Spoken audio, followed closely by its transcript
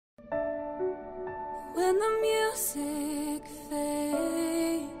the music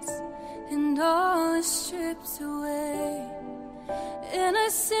fades and all is stripped away, and I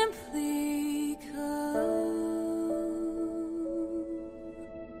simply come,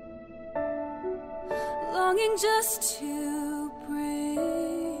 longing just to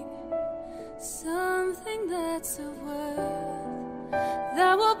bring something that's of worth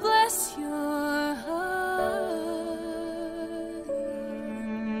that will bless your heart.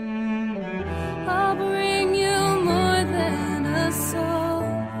 I'll bring you more than a song,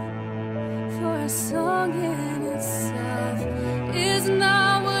 for a song in itself is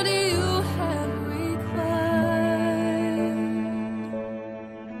not what you have required.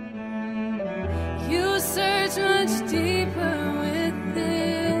 You search much deeper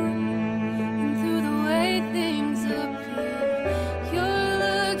within, and through the way things appear, you're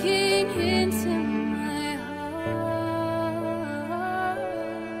looking into my heart.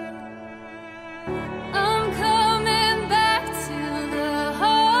 I'm coming back to the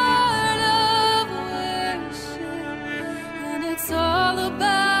heart of worship, and it's all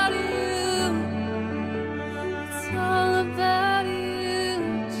about you. It's all about you,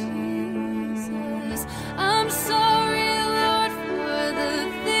 Jesus. I'm sorry, Lord, for the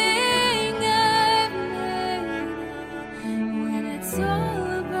thing I've made, when it's all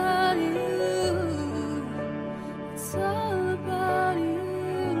about you. It's all about you,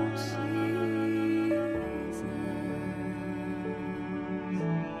 Jesus.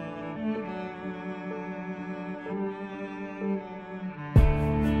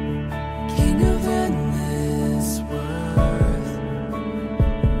 King of endless worth,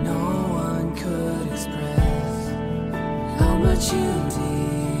 no one could express how much you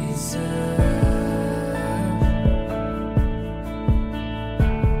deserve.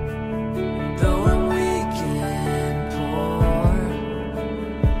 Though I'm weak and poor,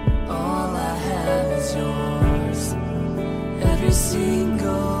 all I have is yours, every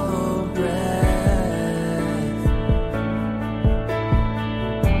single breath.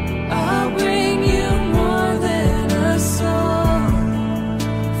 I'll bring you more than a song,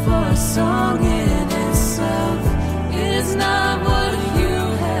 for a song in itself is not what you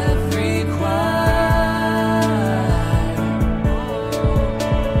have required.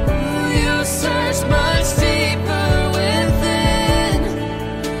 You search much deeper within,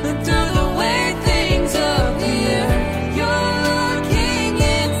 and through the way things appear, you're looking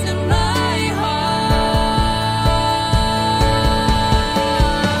into my heart.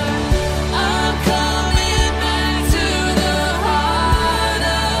 I'm coming back to the heart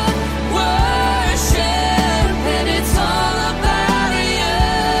of worship, and it's all about you.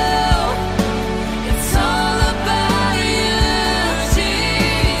 It's all about you,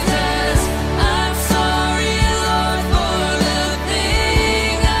 Jesus. I'm sorry, Lord, for the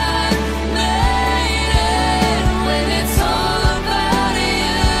thing I've made, when it's all about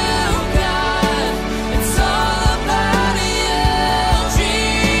you, God. It's all about you, Jesus.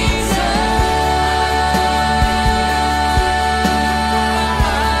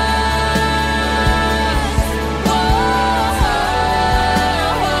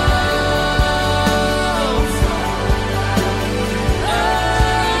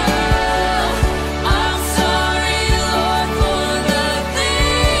 I'm sorry, Lord, for the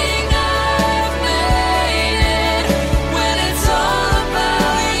thing I've made, when it's all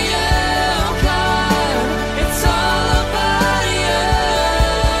about you, God. It's all about you.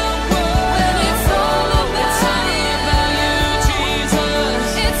 When it's all about you, Jesus.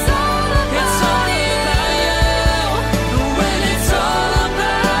 It's all about you. When it's all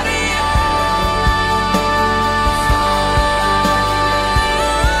about you.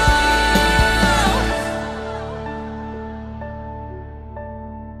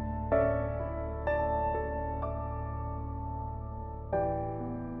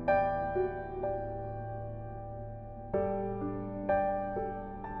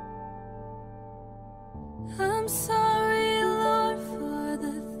 I'm sorry, Lord, for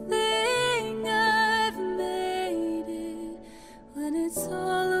the thing I've made it, when it's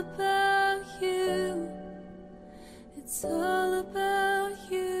all about you. It's all about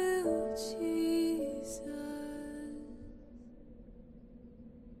you, Jesus.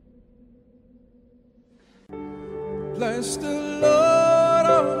 Bless the Lord,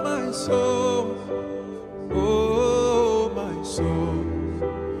 oh my soul, oh my soul.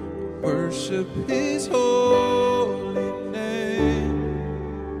 Worship His holy name.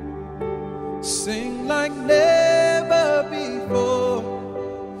 Sing like never before,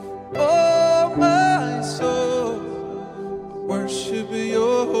 oh my soul. Worship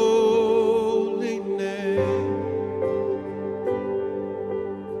Your holy name.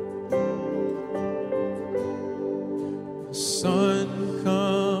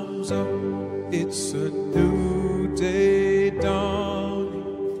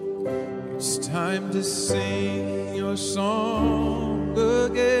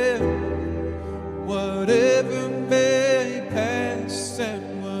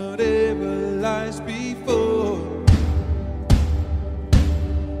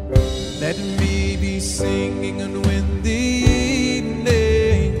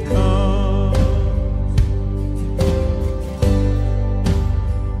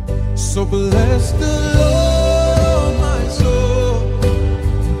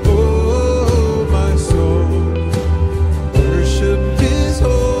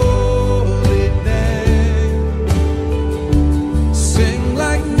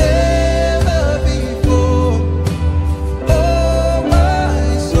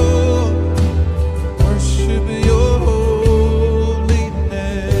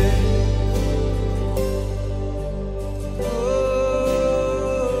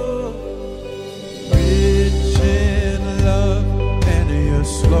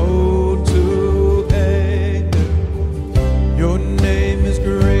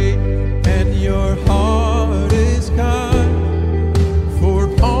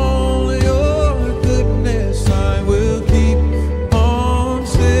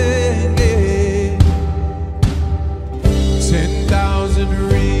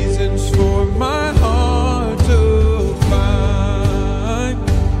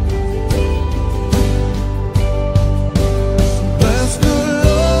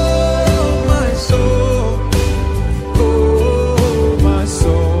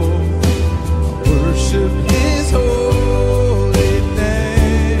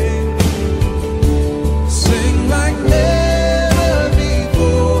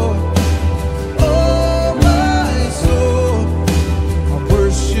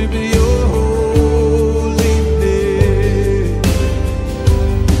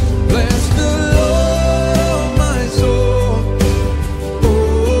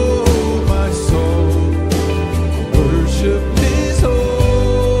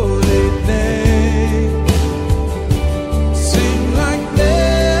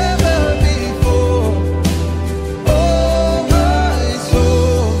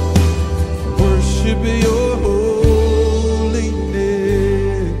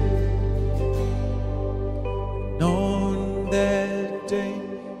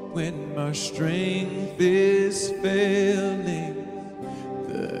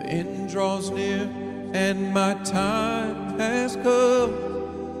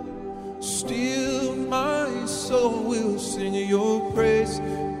 soul will sing your praise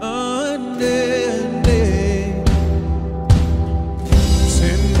unending.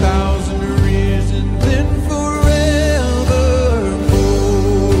 10,000 reasons, then forevermore.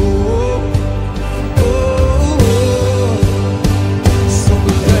 Oh, so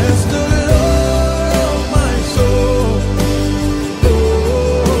bless the Lord, oh my soul. Oh,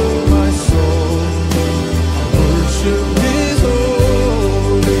 my soul, I worship His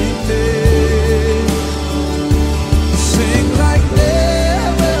holy name. Sing like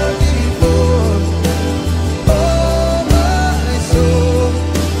never before. Oh, my soul,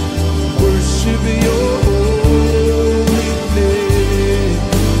 worship Your holy name.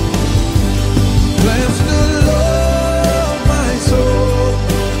 Bless the Lord, my soul.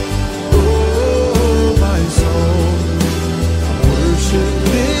 Oh, my soul, worship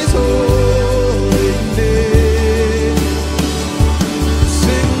His holy name.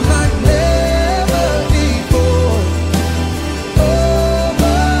 Sing like never before. Oh,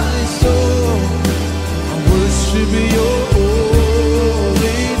 my soul, I worship Your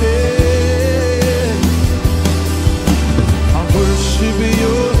holy name. I worship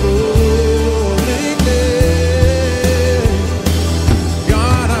Your holy name.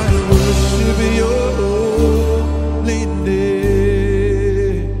 God, I worship Your holy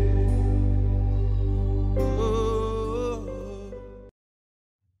name. Oh.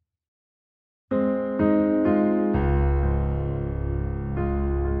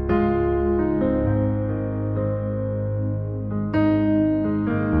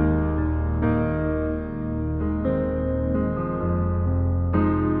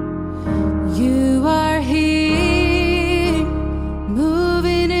 You are here,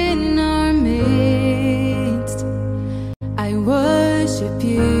 moving in our midst. I worship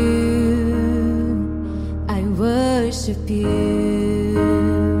You, I worship You.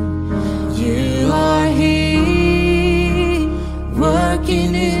 You are here,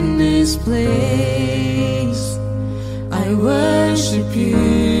 working in this place. I worship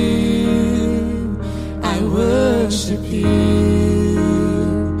You, I worship You.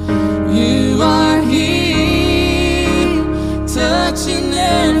 You are here, touching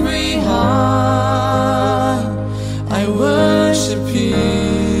every heart. I worship You,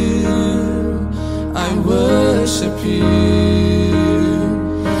 I worship You.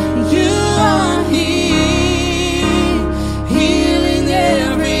 You are here, healing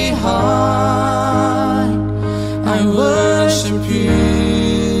every heart. I worship You,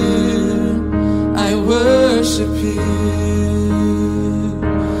 I worship You.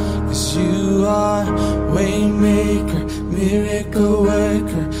 'Cause You are waymaker, miracle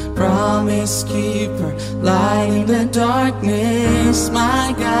worker, promise keeper, light in the darkness. My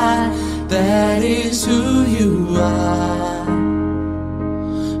God, that is who You are.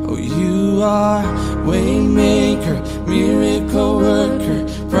 Oh, You are waymaker, miracle worker,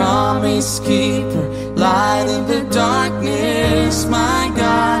 promise keeper, light in the darkness. My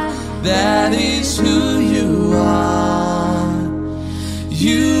God, that is who You are.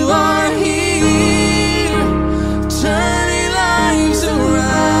 You are here, turning lives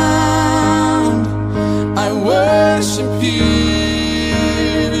around. I worship You,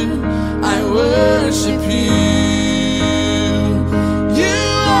 I worship You. You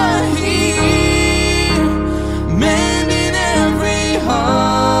are here, mending every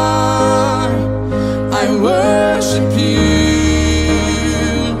heart. I worship You,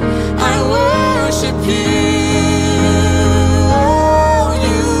 I worship You.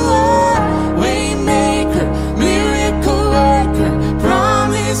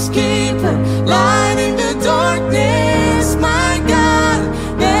 Light in the darkness, my God,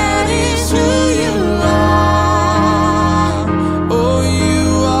 that is who You are. Oh, You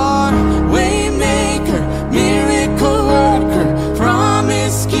are waymaker, miracle worker,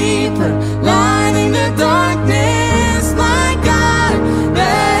 promise keeper, light in the darkness, my God,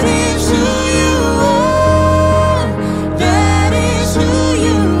 that is who You are. That is who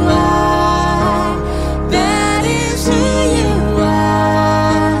You are. That is who You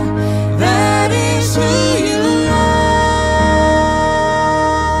are. That is who You are.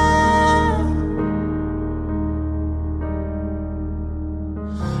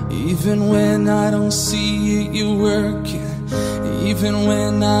 Even when I don't see it, You're working. Even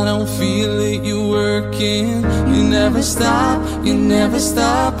when I don't feel it, You're working. You never stop, You never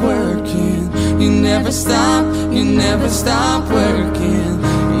stop working. You never stop, You never stop working.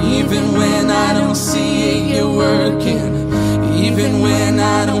 Even when I don't see it, You're working. Even when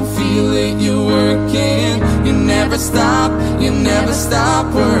I don't feel it, You're working. You never stop, You never stop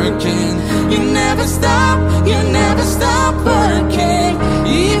working. You never stop, You never stop working.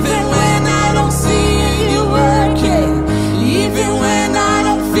 Even when I don't see it, You're working.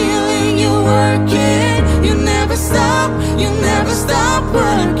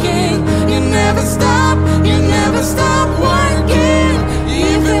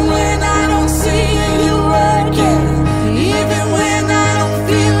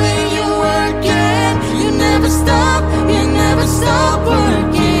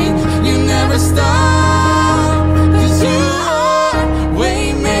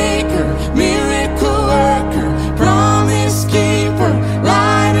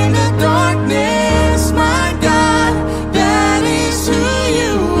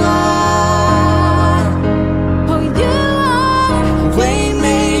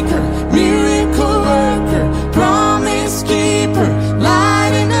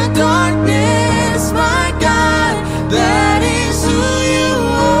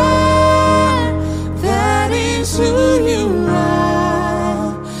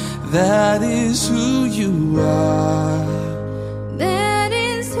 That is who you are. That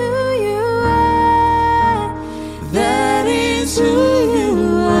is who you are. That is who you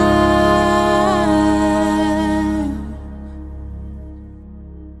are.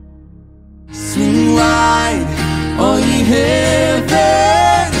 Sing wide, all ye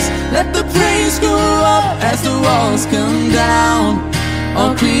heavens, let the praise go up as the walls come down.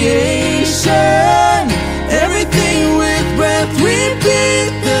 All creation, everything with breath,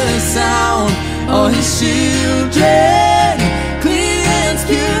 repeat the sound. All his children, clean hands,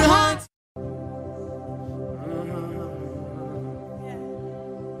 pure hearts.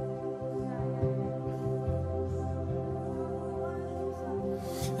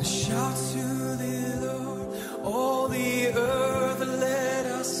 Shout to the Lord, all the earth, let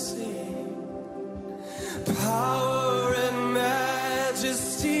us sing. Power and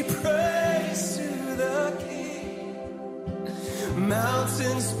majesty, praise to the King.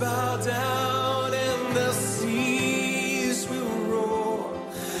 Mountains bow down and the seas will roar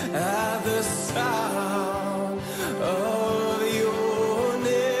at the sound of your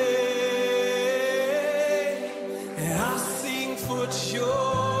name. And I sing for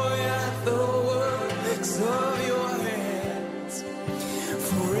joy at the works of your hands.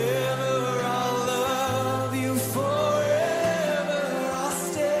 Forever I'll love you, forever I'll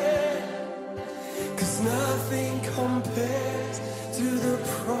stand. 'Cause nothing compares to the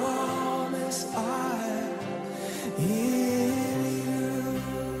promise I have in you.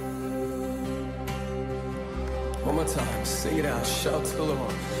 One more time, sing it out, shout to the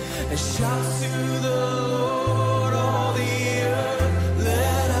Lord. And shout to the Lord, all the earth,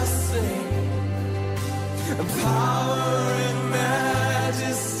 let us sing. Power and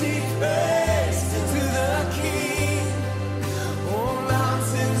majesty, praise to the King. All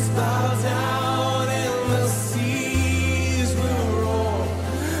mountains bow down and the seas will roar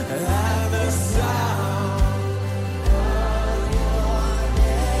at the sound of your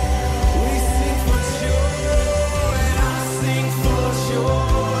name. We sing for joy, and I sing for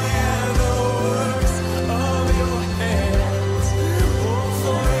joy at the works of your hands. Oh,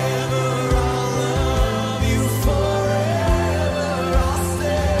 forever I'll love you, forever I'll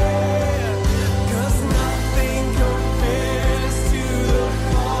stand. 'Cause nothing compares to the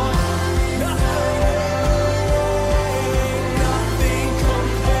promise. Nothing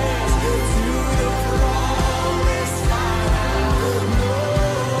compares to the promise I have. No,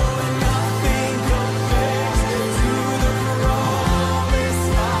 nothing compares to the promise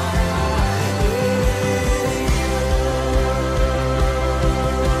I have in you.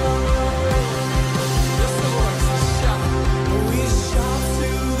 Just the voices shout. We shout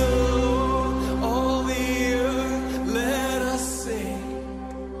to the Lord, all the earth, let us sing.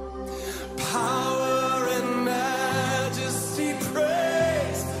 Power and majesty,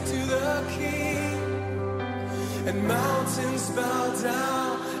 praise to the King. And mountains bow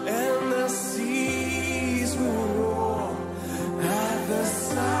down and the seas will roar at the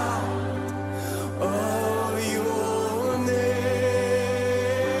sound of your name.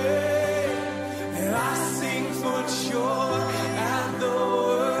 And I sing for joy at the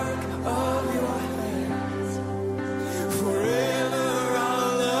work of your hands. Forever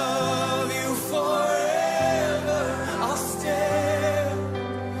I'll love you, forever I'll stand.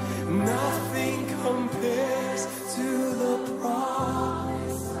 Nothing compares to the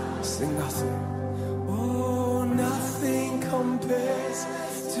promise. Sing nothing. Oh, nothing compares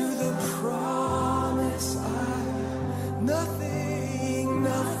to the promise I have. Nothing,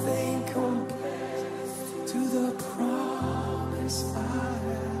 nothing compares to the promise I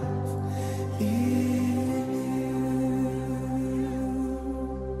have in you.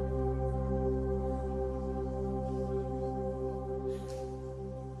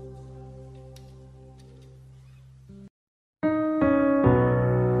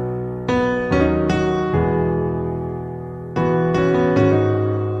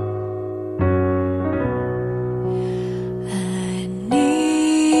 I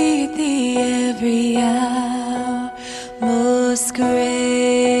need thee every hour, most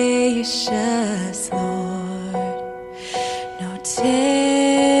gracious Lord. No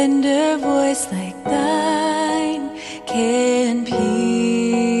tender voice like thine can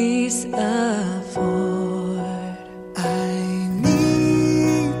peace afford. I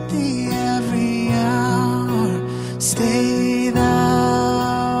need thee every hour. Stay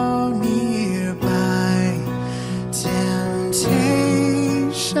thou nearby.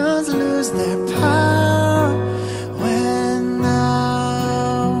 Temptations lose their power when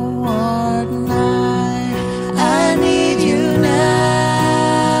thou art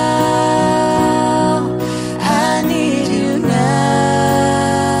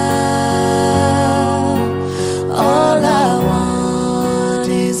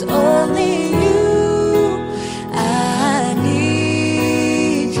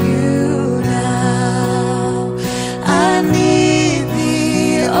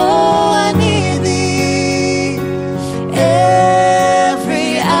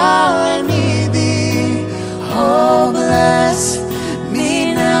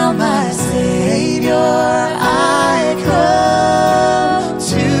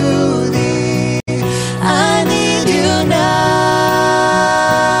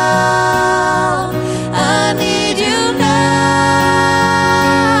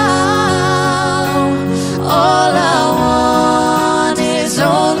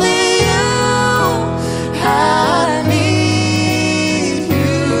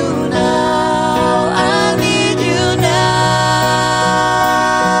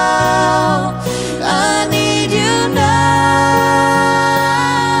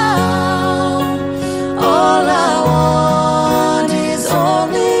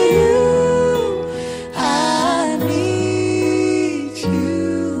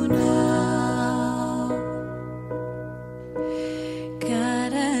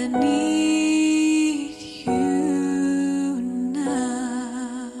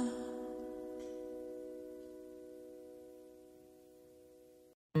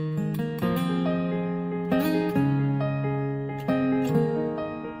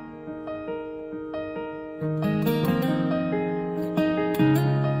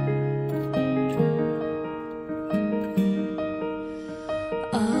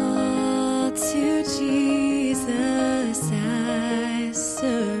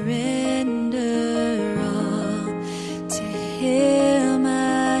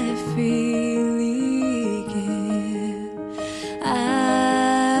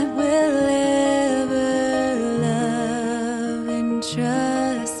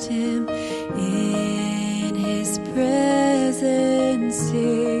trust Him in His presence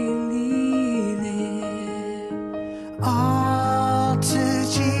daily live. All to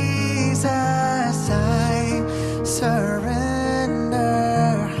Jesus I surrender,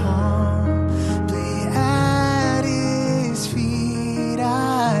 humbly at His feet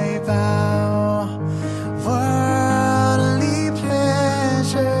I bow. Worldly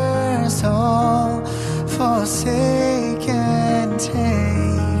pleasures all forsake and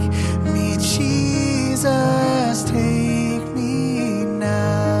take me, Jesus, take me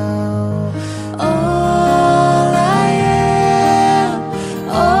now. All I am,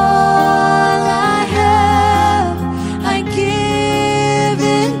 all I have, I give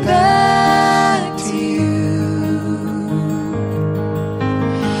it back to you.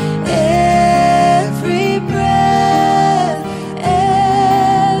 Every breath,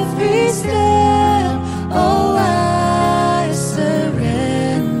 every step, oh, I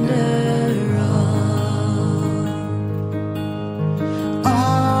surrender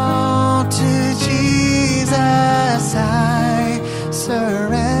All to Jesus I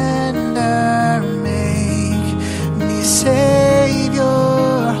surrender, make me Savior,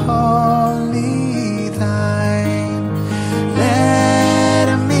 wholly thine.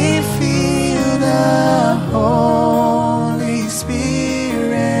 Let me feel the Holy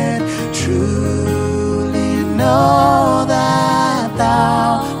Spirit, truly know that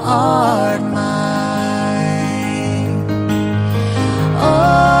thou art mine.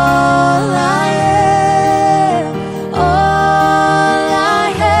 All I am, all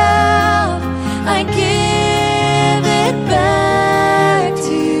I have, I give it back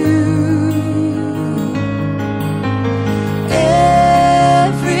to you.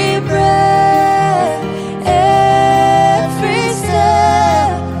 Every breath, every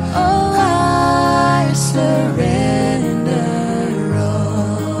step, oh, I surrender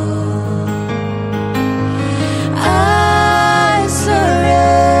all. I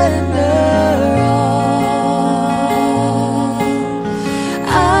surrender all.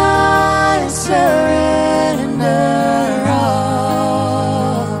 I surrender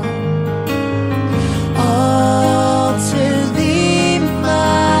all to Thee,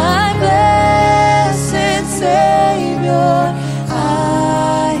 my blessed Savior.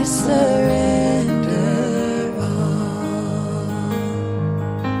 I surrender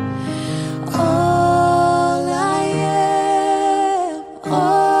all I am,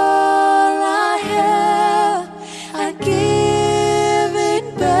 all I have, I give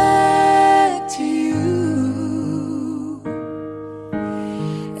it back to you.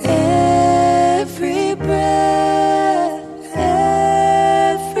 Every breath,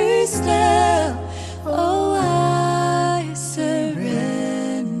 every step, oh, I surrender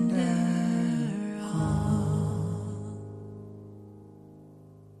all.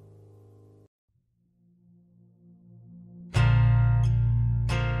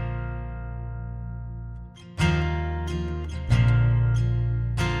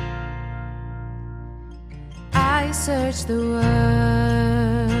 I searched the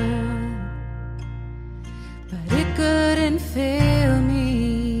world, but it couldn't fill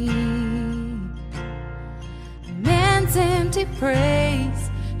me. Man's empty praise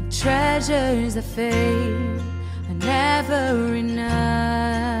and treasures of faith are never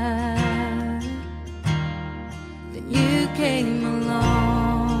enough. Then you came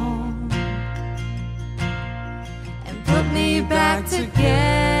along and put me back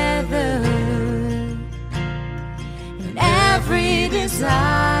together. Every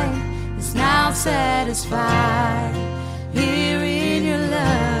desire is now satisfied here in your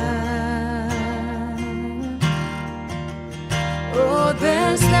love. Oh,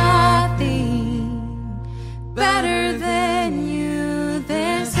 there's nothing better than you.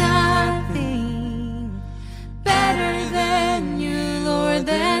 There's nothing better than you, Lord.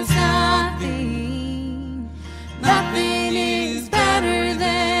 There's nothing, nothing is better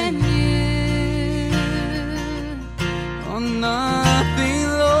than you. Nothing,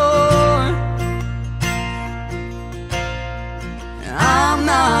 Lord, and I'm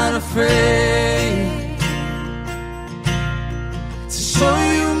not afraid to show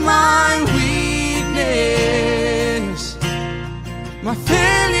you my weakness, my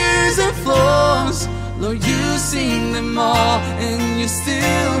failures and flaws. Lord, you seen them all, and you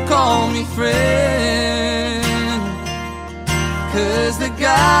still call me friend. 'Cause the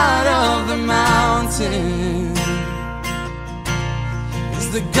God of the mountain,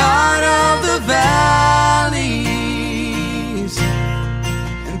 the God of the valleys,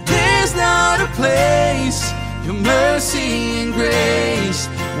 and there's not a place your mercy and grace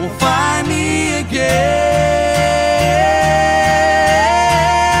won't find me again.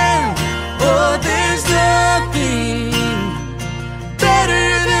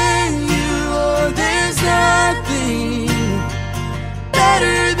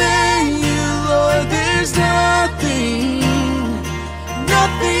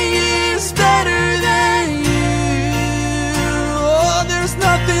 is better than you. Oh, there's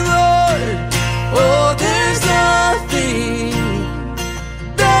nothing, Lord. Oh, there's nothing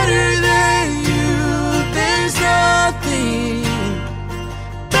better than you. There's nothing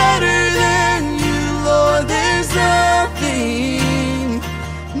better than you, Lord. There's nothing,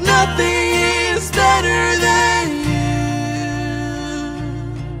 nothing is better than you.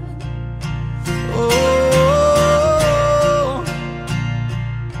 Oh,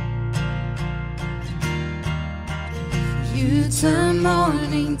 you turn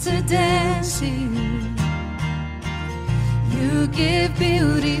mourning to dancing. You give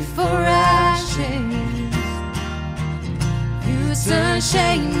beauty for ashes. You turn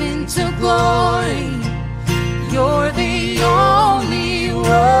shame into glory. You're the only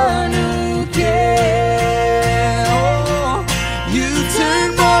one who can. Oh, you turn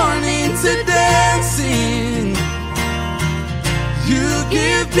mourning to dancing. You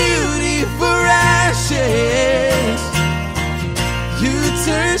give beauty for ashes. You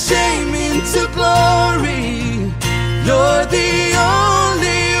turn shame into glory. You're the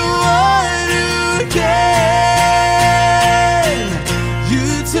only one who can. You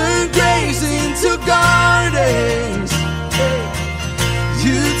turn graves into gardens.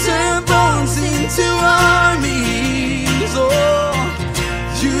 You turn bones into armies. Oh,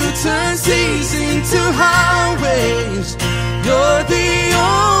 you turn seas into highways. You're the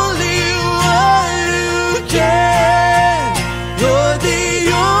only one who can. You're the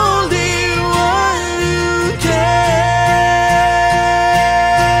only one who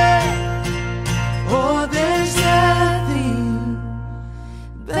can. Oh, there's nothing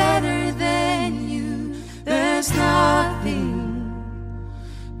better than you. There's nothing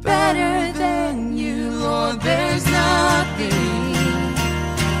better than you, Lord. There's nothing,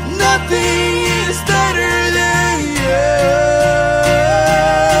 nothing is better than you.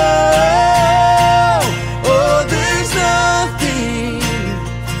 Oh, there's nothing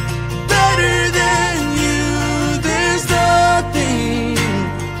better than you. There's nothing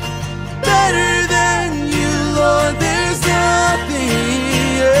better than you, Lord. There's nothing,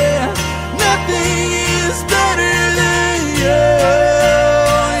 yeah. Nothing is better than you.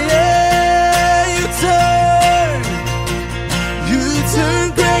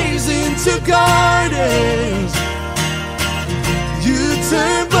 To gardens, you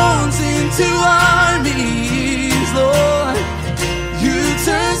turn bones into armies, Lord. You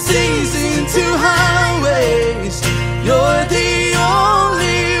turn seas into highways. You're the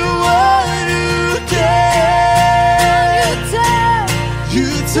only one who can. You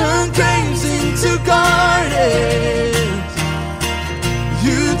turn graves into gardens.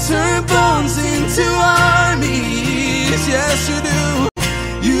 You turn bones into armies. Yes, you do.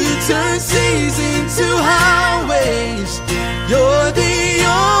 You turn seas into highways. You're the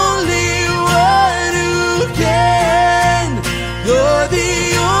only one who can. You're the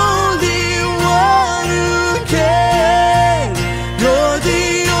only one who can. You're the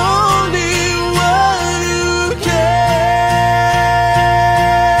only one who can.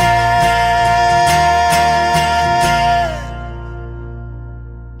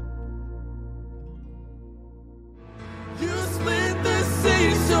 You split the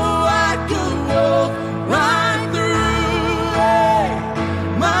sea so I could walk right through it.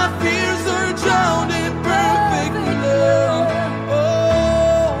 My fears are drowned in perfect love.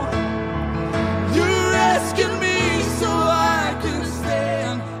 Oh, you rescued me so I can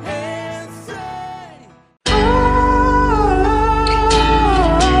stand and say,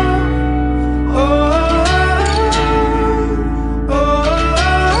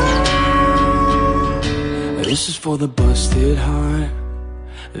 This is for the busted heart.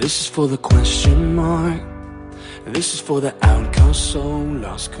 This is for the question mark. This is for the outcast soul,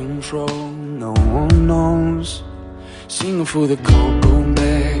 lost control, no one knows. Singing for the cold going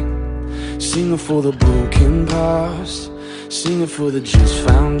back, singing for the broken past, singing for the just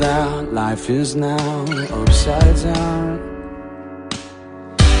found out life is now upside down.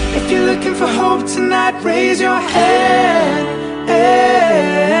 If you're looking for hope tonight, raise your hand.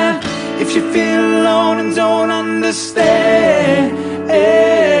 If you feel alone and don't understand,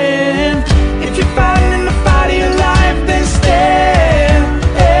 if you're fighting in the fight of your life, then stand.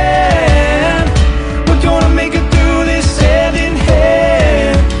 We're gonna make it through this hand in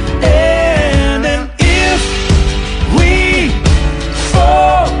hand. And if we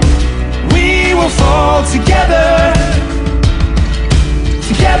fall, we will fall together.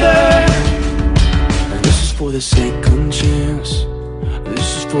 Together. And this is for the second chance. This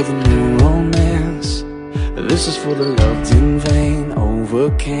is for the new romance. This is for the loved in vain,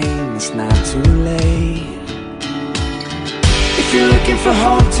 overcame, it's not too late. If you're looking for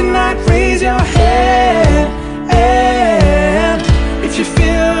hope tonight, raise your hand. If you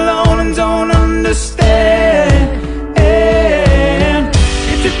feel alone and don't understand,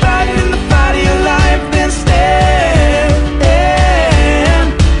 if you're fighting in the fight of your life, then stand.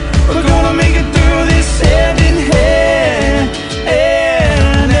 We're gonna make it through this hand in hand.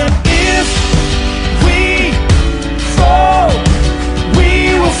 And if we fall, we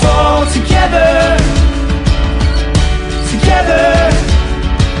will fall together, together.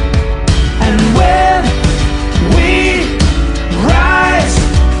 And when we rise,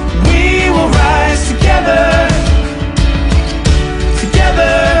 we will rise together,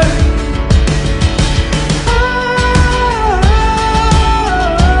 together. Oh,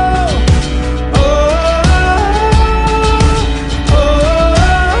 oh, oh, oh.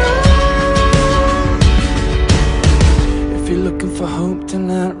 If you're looking for hope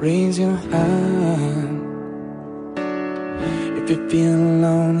tonight, raise your hand. If you feel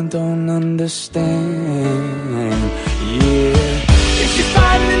alone and don't understand, yeah. If you're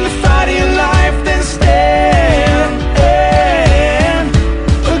fighting in the fight of your life, then stand.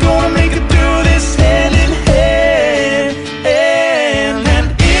 We're gonna make it through this hand in hand. And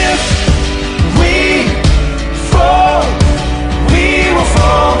if we fall, we will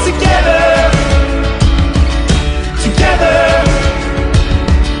fall together, together.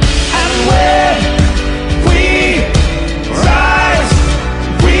 And when we rise,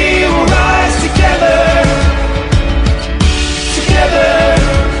 we will rise together, together.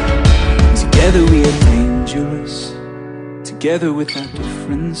 Together we are dangerous, together with our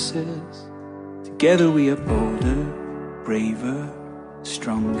differences. Together we are bolder, braver,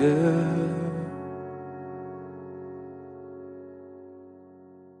 stronger.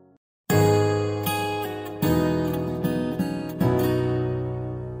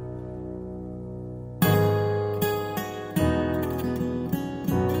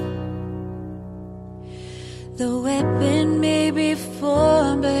 The weapon may be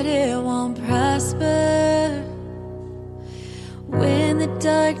formed, but it won't prosper. When the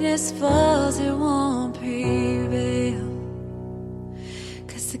darkness falls, it won't prevail.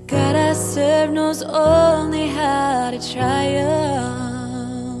 'Cause the God I serve knows only how to triumph.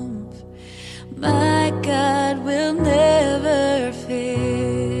 My God will never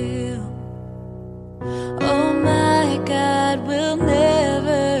fail. Oh, my God will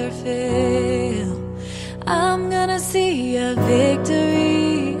never fail. I'm gonna see a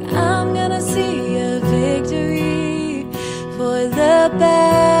victory. I'm gonna see a victory. For the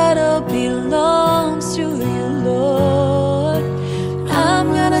battle belongs to you, Lord. I'm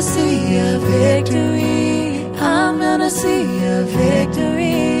gonna see a victory. I'm gonna see a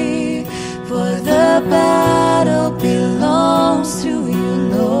victory. For the battle belongs to you,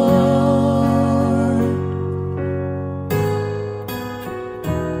 Lord.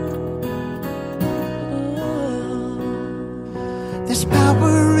 There's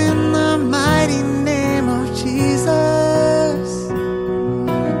power in the mighty name of Jesus.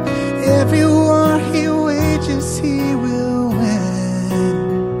 Every war he wages, he will win.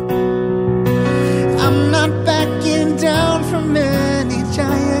 I'm not backing down from any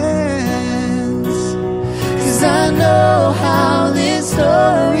giants, 'cause I know how this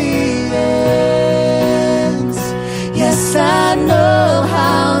story ends. Yes, I know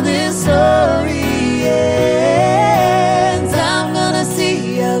how this story ends. I'm gonna see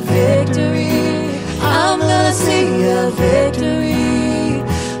a victory. I'm gonna see a victory.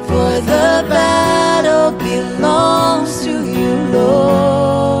 For the battle belongs to you,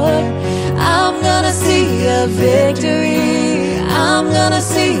 Lord. I'm gonna see a victory. I'm gonna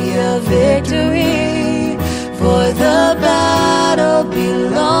see a victory. For the battle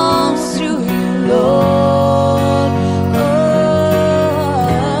belongs to you, Lord.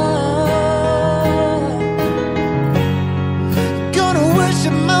 Gonna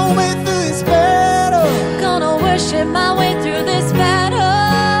worship my way through this battle. Gonna worship my way through this battle.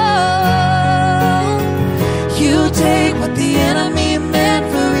 You take what the enemy meant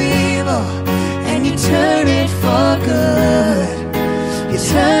for evil, and you turn it for good. You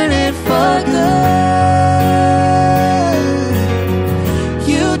turn it for good.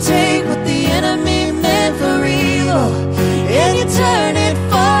 You take what the enemy meant for evil,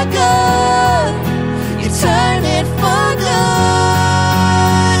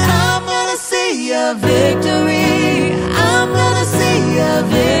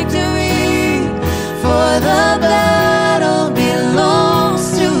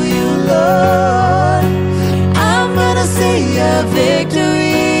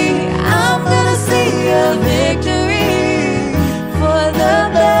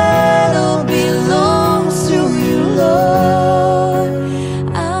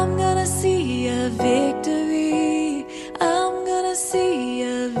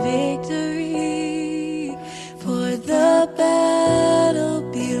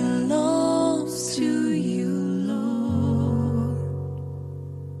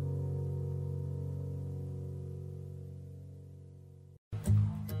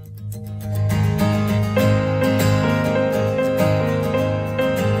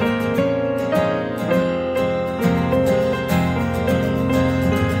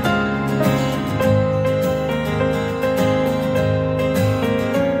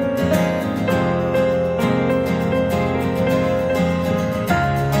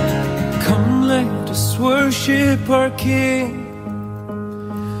 our King.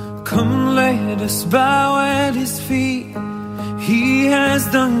 Come, let us bow at His feet. He has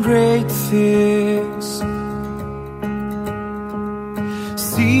done great things.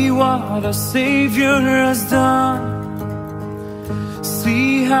 See what our Savior has done.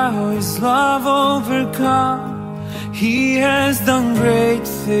 See how His love overcome. He has done great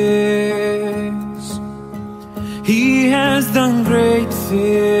things. He has done great things.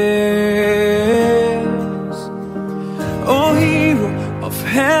 Oh, hero of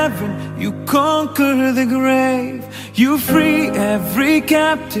heaven, you conquer the grave. You free every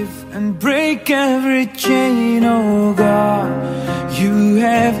captive and break every chain, oh God. You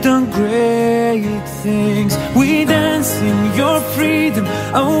have done great things. We dance in your freedom,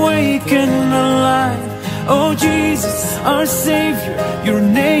 awake and alive. Oh Jesus, our Savior, your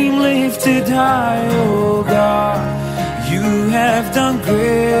name lifted high, oh God. You have done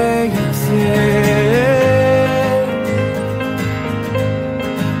great things.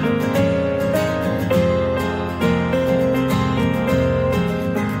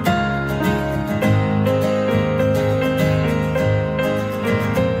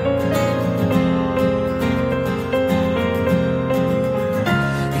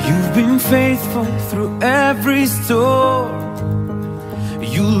 Faithful through every storm.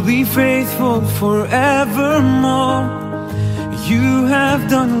 You'll be faithful forevermore. You have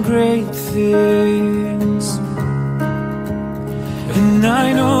done great things, and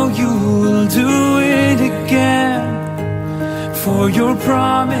I know you will do it again. For your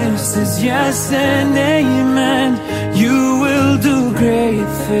promise is yes and amen. You will do great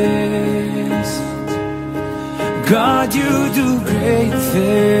things. God, you do great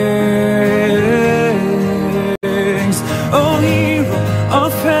things. Oh, hero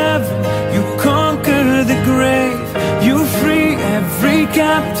of heaven, you conquer the grave. You free every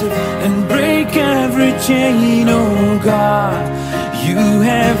captive and break every chain, oh God. You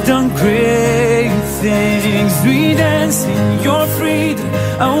have done great things. We dance in your freedom,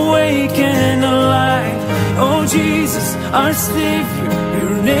 awake and alive. Oh Jesus, our Savior,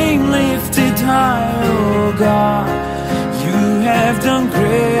 your name lifted high, oh God. You have done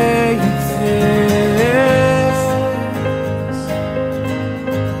great things.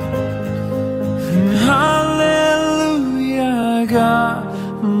 Hallelujah, God,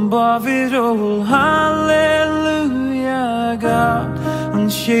 above it all. Hallelujah, God,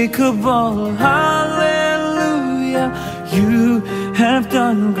 unshakable. Hallelujah, you have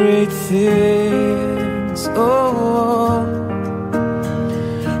done great things. Oh,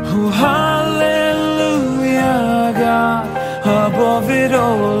 hallelujah, God, above it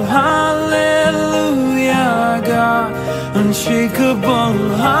all. Hallelujah, God, unshakable.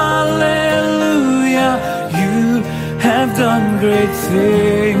 Hallelujah, you have done great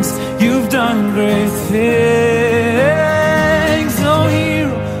things. You've done great things. Oh,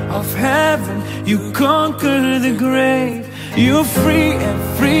 hero of heaven, you conquer the grave. You free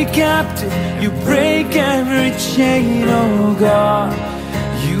every captive. You break every chain, oh God.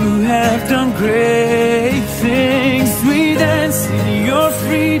 You have done great things. We dance in your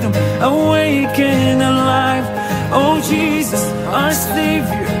freedom, awake and alive. Oh Jesus, our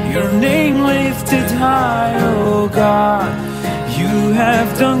Savior, your name lifted high, oh God. You have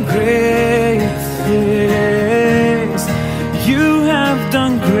done great things. You have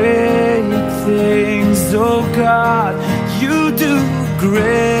done great things, oh God. You do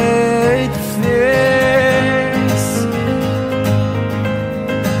great things.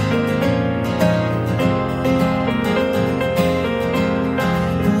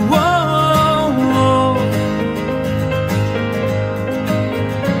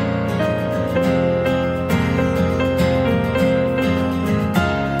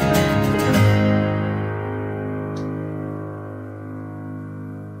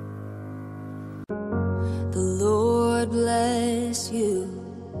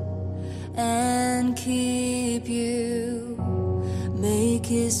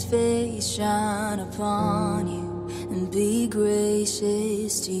 His face shine upon you and be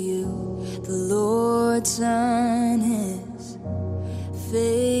gracious to you. The Lord turn His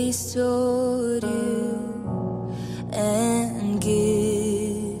face toward you and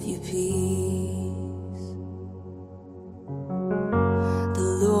give you peace. The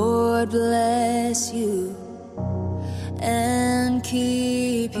Lord bless you and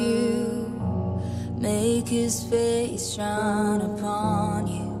keep you. Make His face shine upon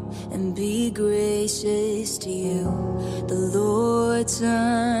you and be gracious to you. The Lord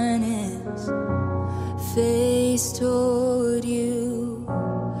turn His face toward you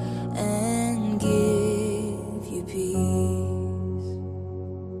and give you peace.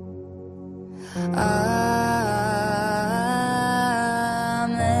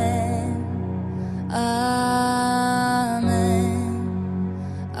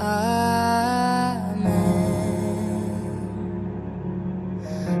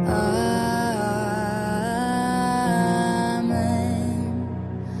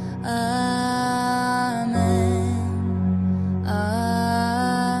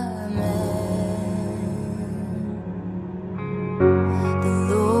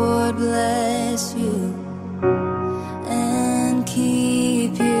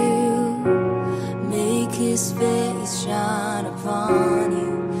 his face shine upon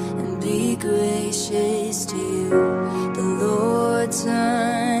you and be gracious to you. The Lord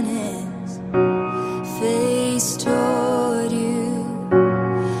turn his face toward you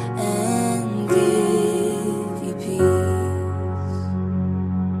and give you peace.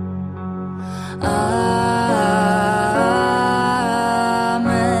 Amen.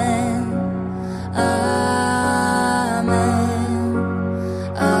 Amen.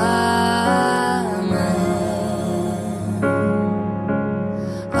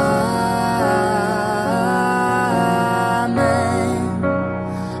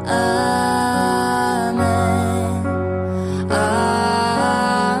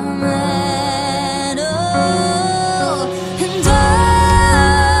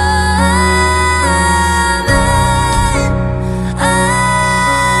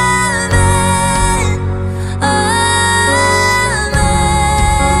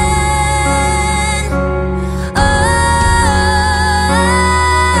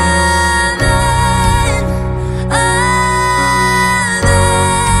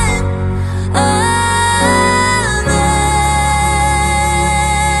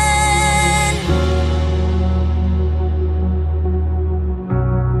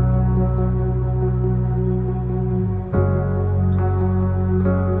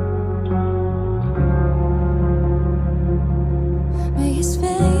 May his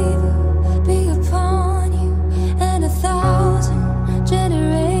favor be upon you and 1,000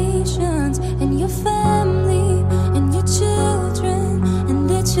 generations, and your family, and your children, and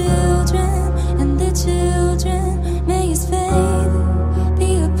their children, and their children. May his favor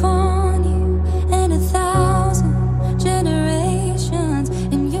be upon you and 1,000 generations,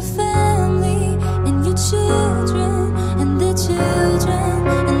 and your family, and your children, and their children,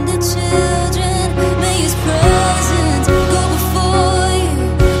 and their children. May his presence go before you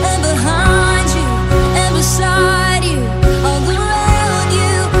and behind you and beside you, all around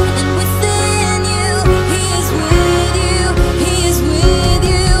you and within you. He is with you, he is with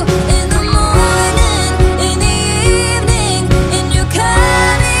you in the morning, in the evening, in your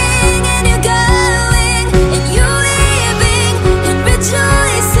coming and your going, in your weeping and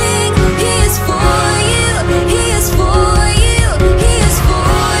rejoicing. He is for you, he is for you, he is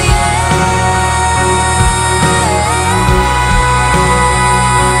for you.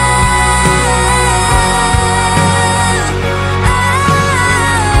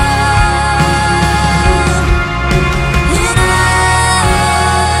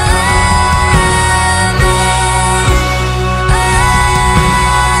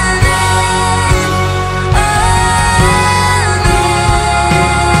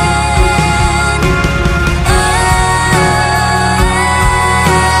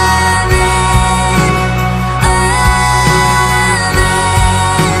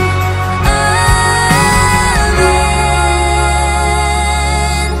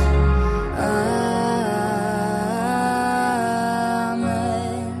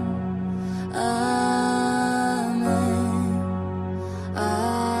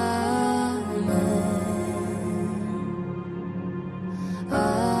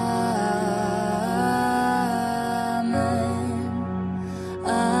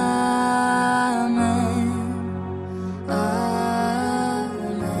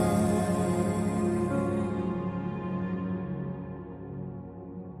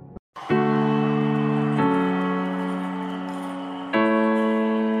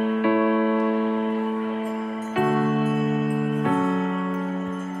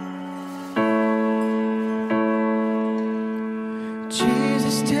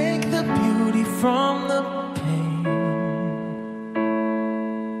 Jesus, take the beauty from the pain.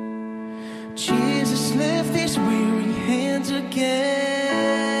 Jesus, lift these weary hands again.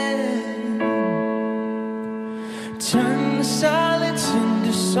 Turn the silence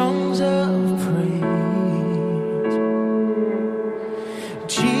into songs of praise.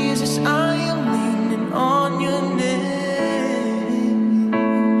 Jesus, I am leaning on your name.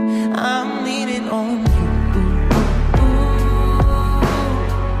 I'm leaning on you.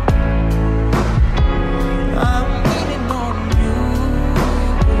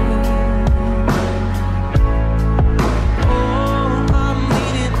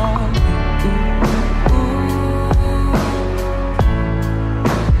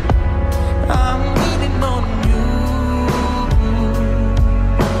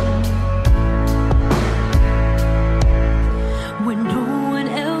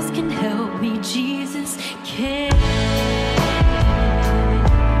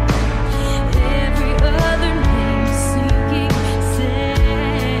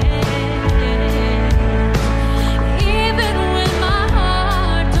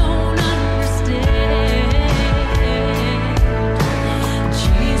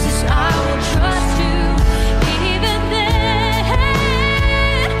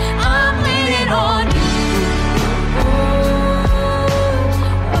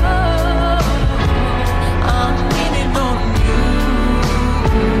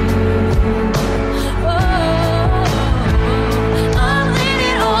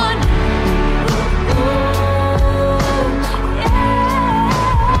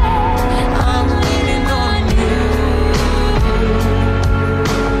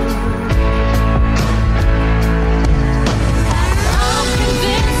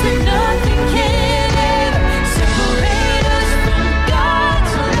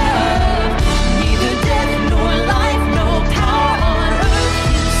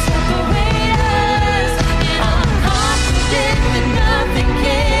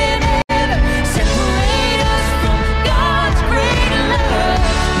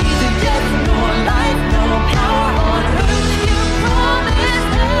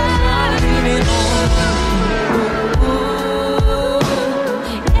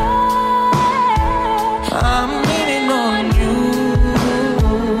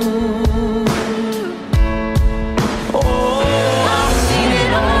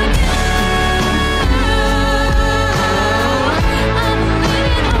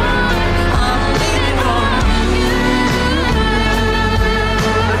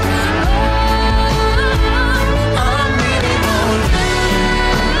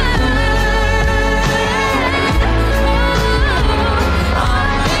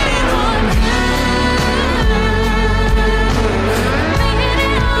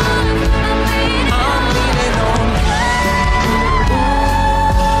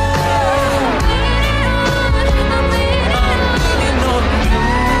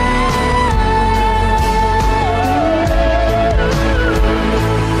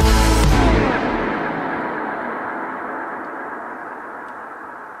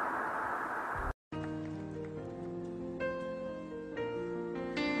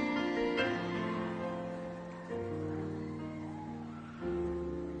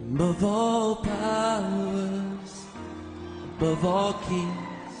 above all powers, above all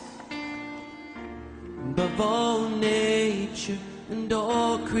kings, above all nature and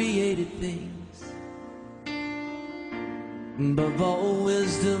all created things, above all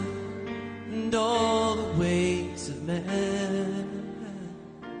wisdom and all the ways of man.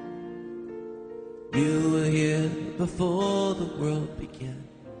 You were here before the world began.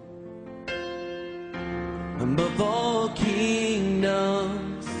 Above all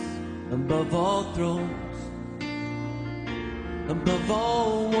kingdoms, above all thrones, above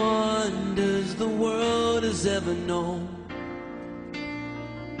all wonders the world has ever known,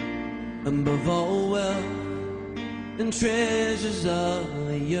 above all wealth and treasures of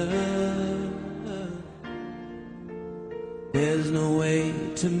the earth. There's no way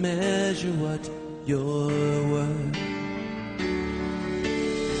to measure what you're worth.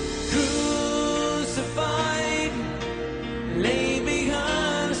 Crucified, laid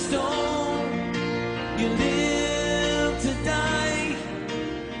behind a stone, you lived to die,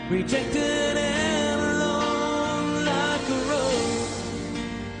 rejected and alone, like a rose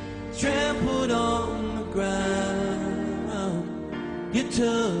trampled on the ground. You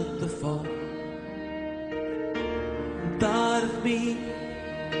took the fall, thought of me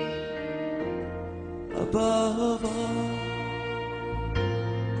above all,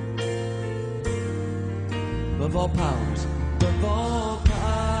 above all powers, above all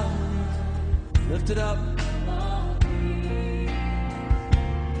powers, lift it up.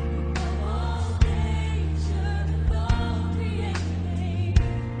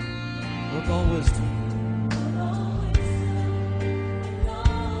 Above all wisdom,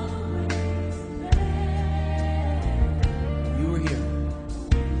 you were here.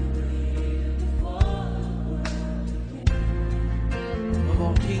 Above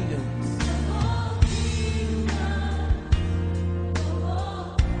all kingdoms,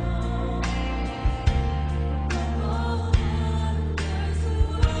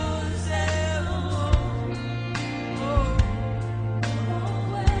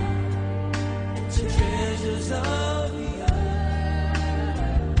 treasures of the earth.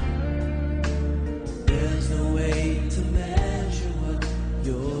 There's no way to measure what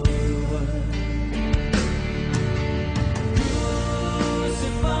you're worth.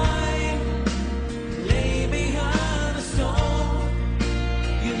 Crucified, lay behind a stone,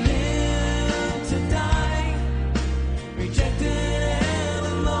 you lived to die, rejected and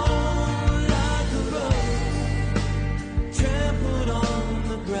alone, like a rose trampled on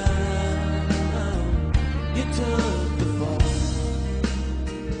the ground. You took the fall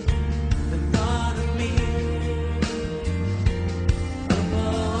and thought of me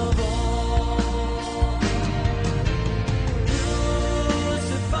above all.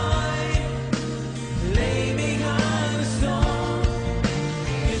 Crucified, lay behind a stone,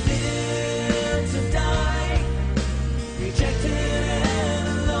 you lived to die, rejected and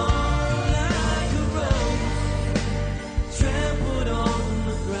alone, like a rose trampled on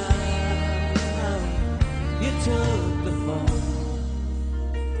the ground. You took the fall,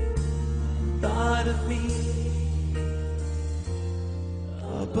 thought of me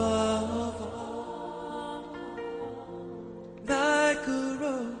above all, like a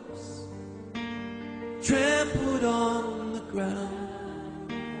rose trampled on the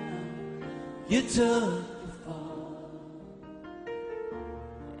ground. You took the fall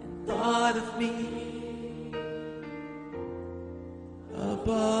and thought of me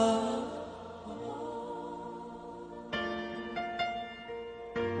above.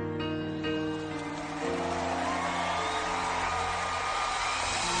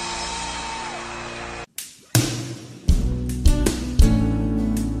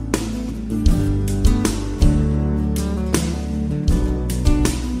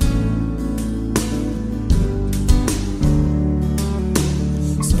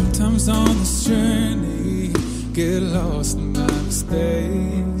 Sometimes on this journey, get lost in my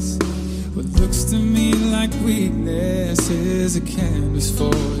mistakes. What looks to me like weakness is a canvas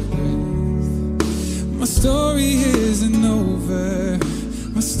for grace. My story isn't over,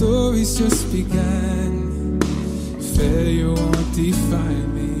 my story's just begun. Failure won't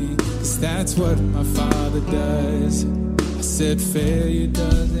define me, 'cause that's what my Father does. I said failure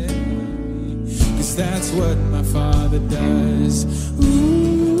doesn't hurt me, 'cause that's what my Father does.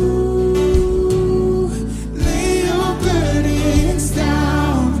 Ooh, lay your burdens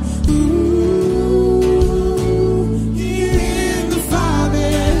down. Ooh, you're in the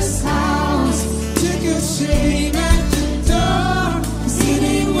Father's house. Take your shame at the door, 'cause it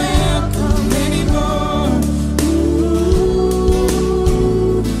ain't welcome anymore. Ooh,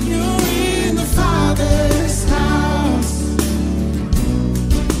 you're in the Father's house.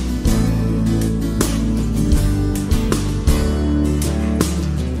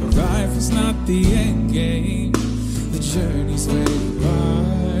 the end game. The journey's where you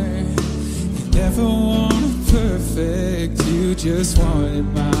are. You never wanted perfect, you just wanted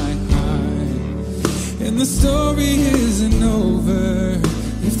my heart. And the story isn't over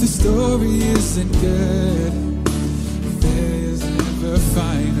if the story isn't good. Failures never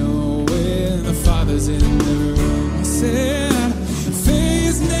final when the Father's in the room. I said,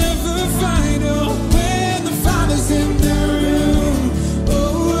 failures never final when the Father's in the room.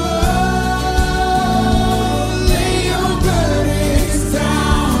 Oh, lay your burdens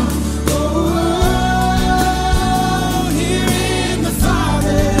down. Oh, here in the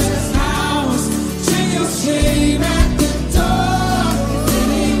Father's house, chain your shame at the door. It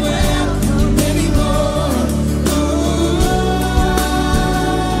ain't welcome anymore. Oh,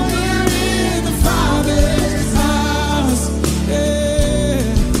 here in the Father's house, yeah.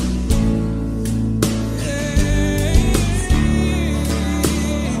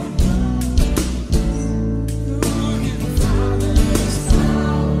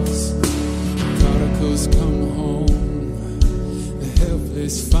 Prodigals come home, the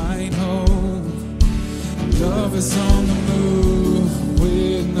helpless find home. Lovers on the move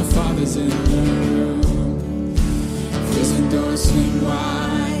when the Father's in the room. Prison doors swing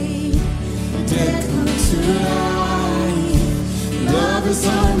wide, the dead come to life. Lovers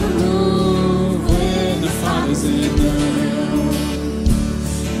on the move when the Father's in the room.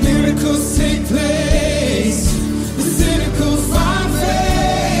 Miracles take place, the cynical find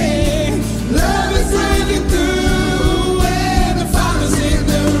faith. Love is breaking through when the Father's in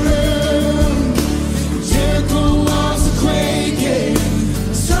the room. Jericho walls are quaking,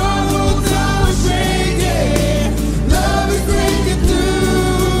 strongholds are shaking. Love is breaking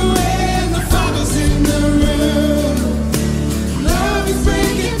through when the Father's in the room. Love is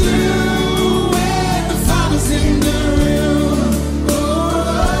breaking through when the Father's in the room.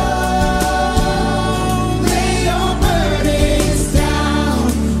 Oh, lay your burdens down.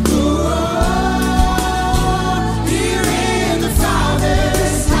 Oh, here in the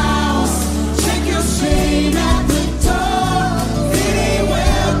Father's house, check your shame at the door. It ain't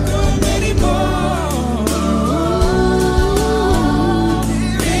welcome anymore.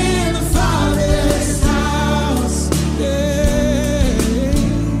 Here in the Father's house,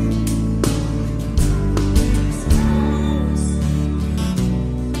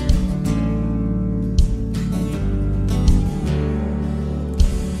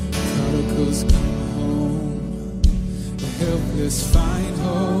 prodigals come home, the helpless find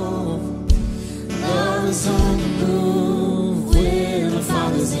hope. Love is on the move when the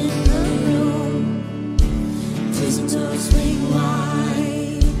Father's in the room. Prison doors swing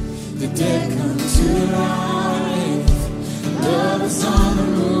wide, the dead come to life. Love is on the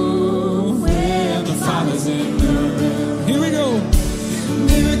move when the Father's in the room. Here we go.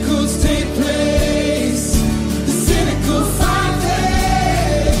 Miracles take place, the cynical find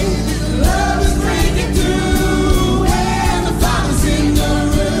faith. Love is breaking through when the Father's in the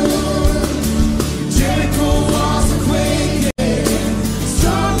room. Jericho walls are quaking,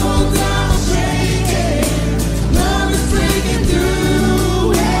 strongholds are shaking. Love is breaking through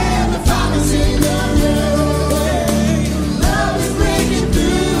when the Father's in the room. Love is breaking through.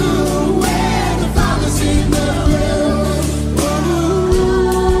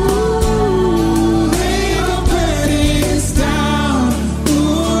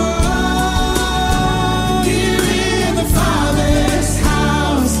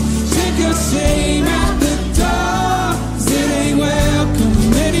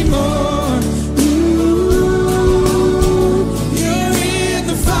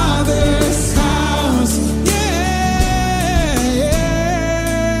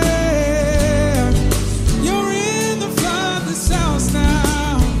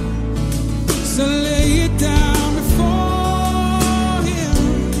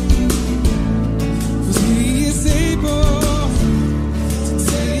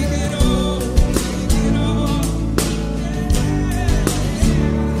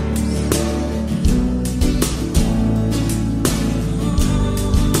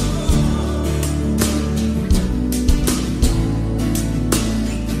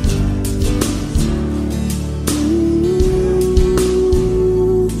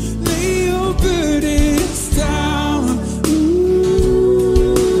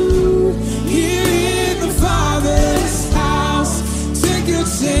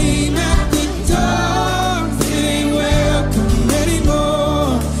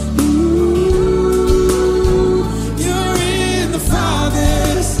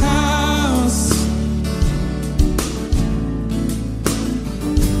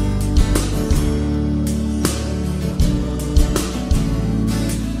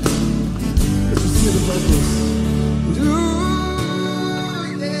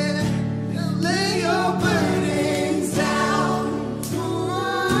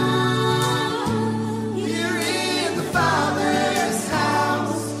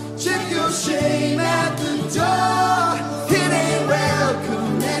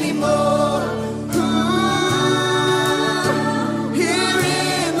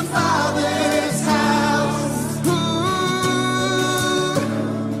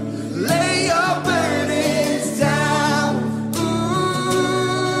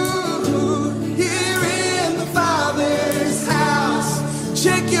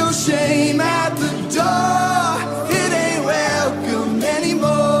 Check your shame at the door. It ain't welcome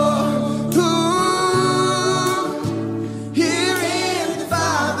anymore. Ooh, here in the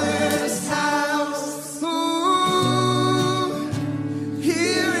Father's house. Ooh,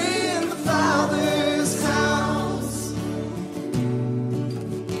 here in the Father's house.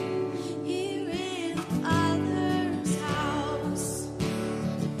 Here in the Father's house.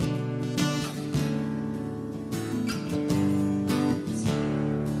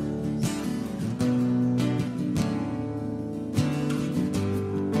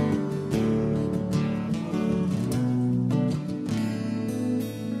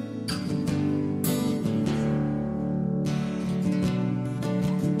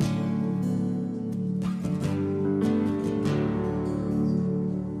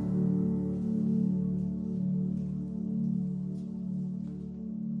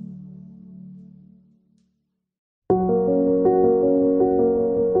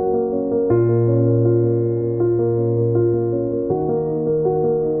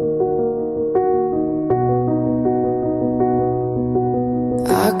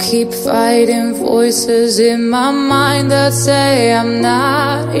 I keep fighting voices in my mind that say I'm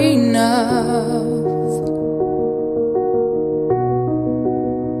not enough.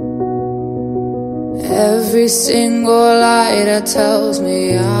 Every single lie that tells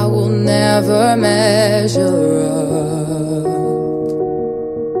me I will never measure up.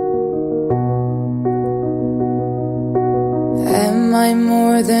 Am I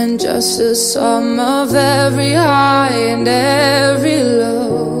more than just a sum of every high and every low?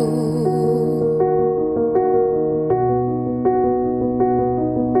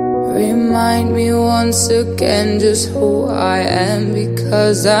 Remind me once again just who I am,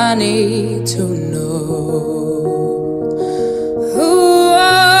 because I need to know.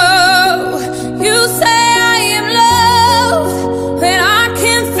 Oh, you say I am loved when I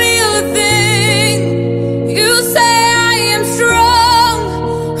can't feel a thing. You say I am strong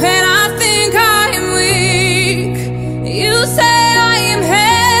when I think I am weak. You say I am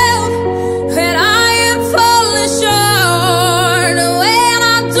held when I am falling short, when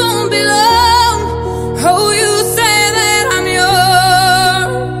I don't belong. Oh, you say that I'm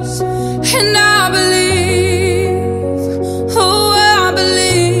yours, and I believe, oh, I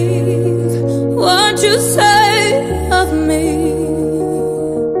believe what you say of me.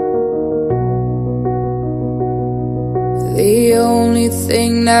 The only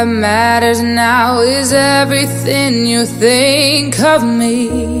thing that matters now is everything you think of me.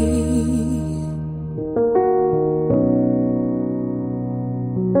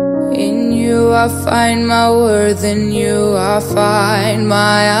 In you I find my worth, in you I find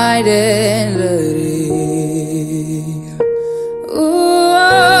my identity. Ooh,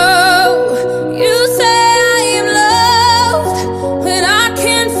 you say I am loved when I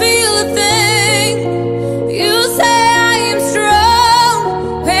can't feel a thing. You say I am strong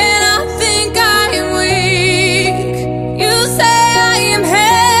when I think I am weak. You say I am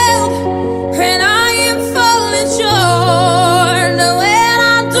held when I am falling short, when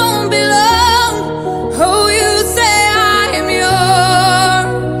I don't belong. Oh, you say I am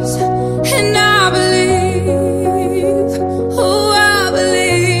yours, and I believe, oh, I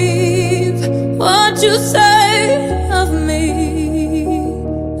believe what you say of me.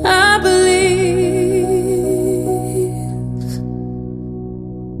 I believe.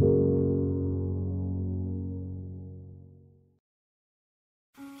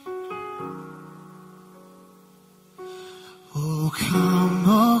 Oh,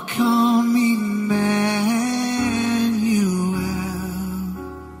 come, Emmanuel,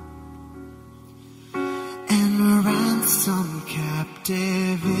 and ransom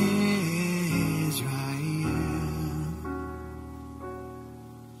captive Israel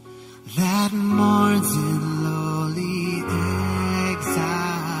that mourns in lowly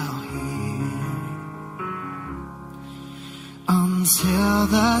exile here, until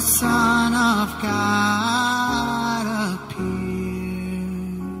the Son of God appears.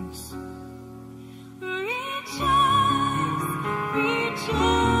 Rejoice,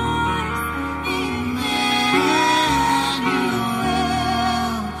 rejoice, Emmanuel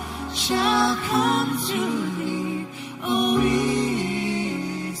shall come to thee, O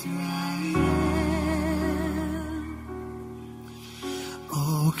Israel.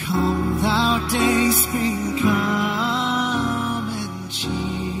 Oh, come thou day spring, come and cheer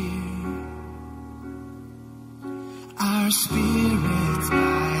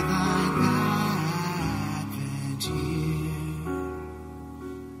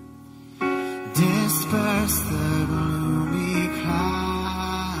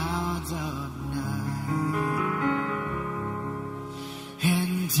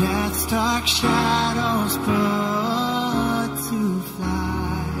death's dark shadows put to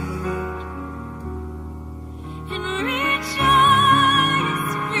flight. And rejoice,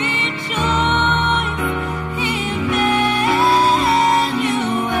 rejoice,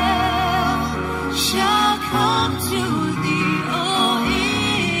 Emmanuel shall come to thee, O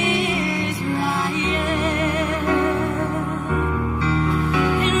Israel.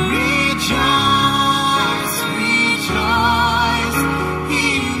 And rejoice, rejoice,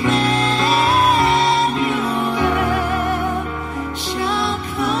 Emmanuel shall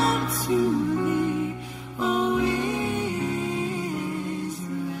come to thee, O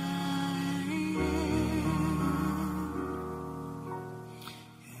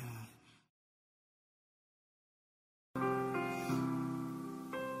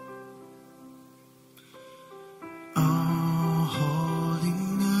Oh, holy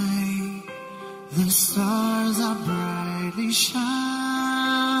night, the stars are brightly shining.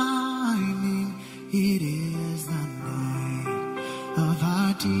 It is the night of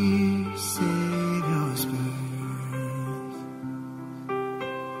our dear Savior's birth.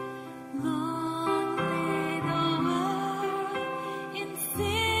 Long lay the world in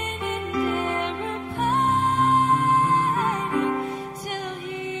sin and error pining, till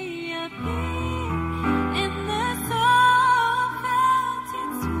He appeared, and the soul felt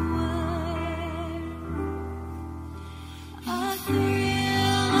its worth. A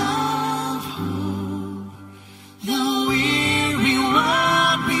thrill of hope, the weary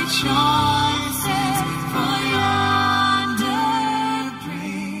world rejoices, for yonder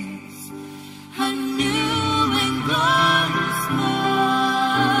breaks a new and glorious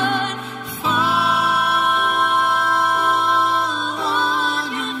morn. Fall on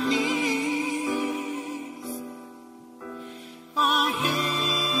your knees, or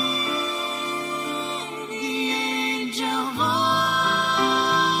hear the angel voices.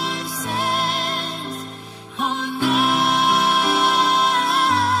 Oh,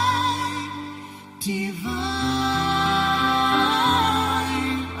 night divine,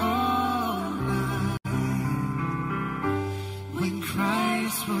 oh, night when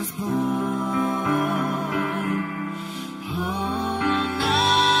Christ was born. Oh,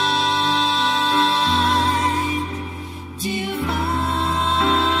 night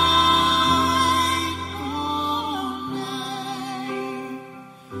divine,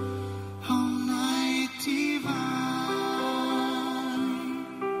 oh, night divine.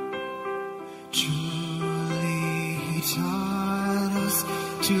 Truly He taught us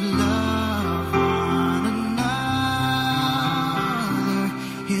to love one another.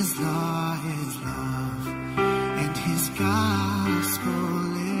 His law is love, and His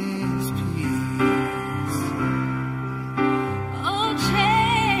gospel is peace. Oh,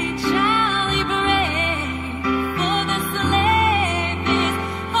 chain shall He break, for the slave is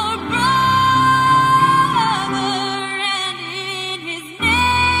our brother, and in His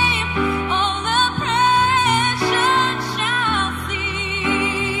name all oppression shall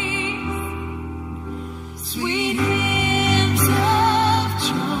cease. Sweet hymns of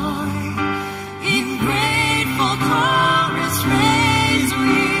joy in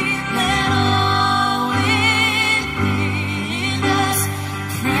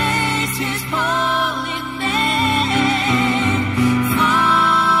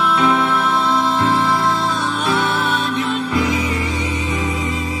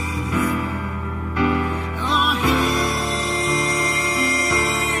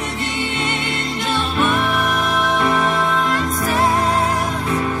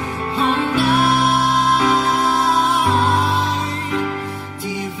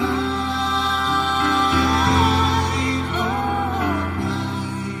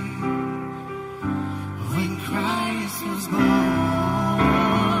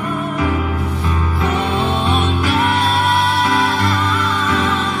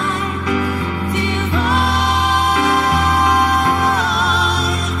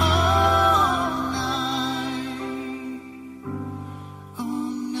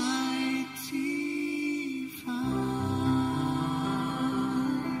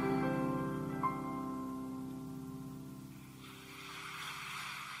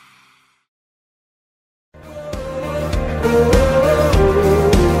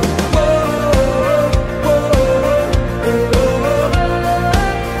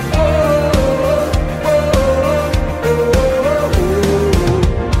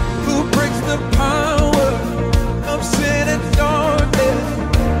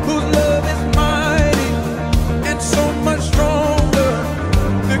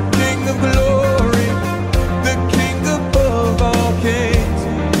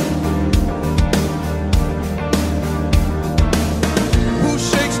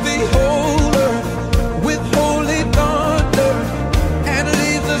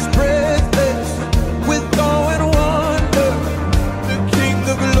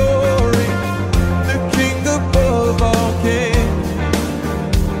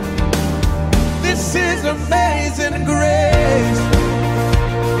amazing grace.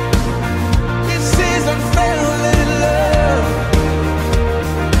 This is unfailing love.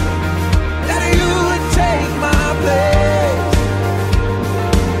 That you would take my place,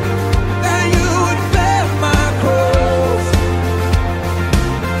 that you would bear my cross,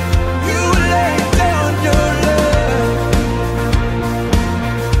 you would lay down your love,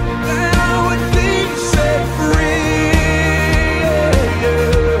 that I would be set free.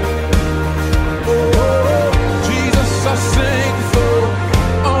 Oh, Jesus, I sing for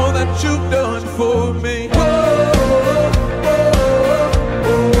all that you've done for me.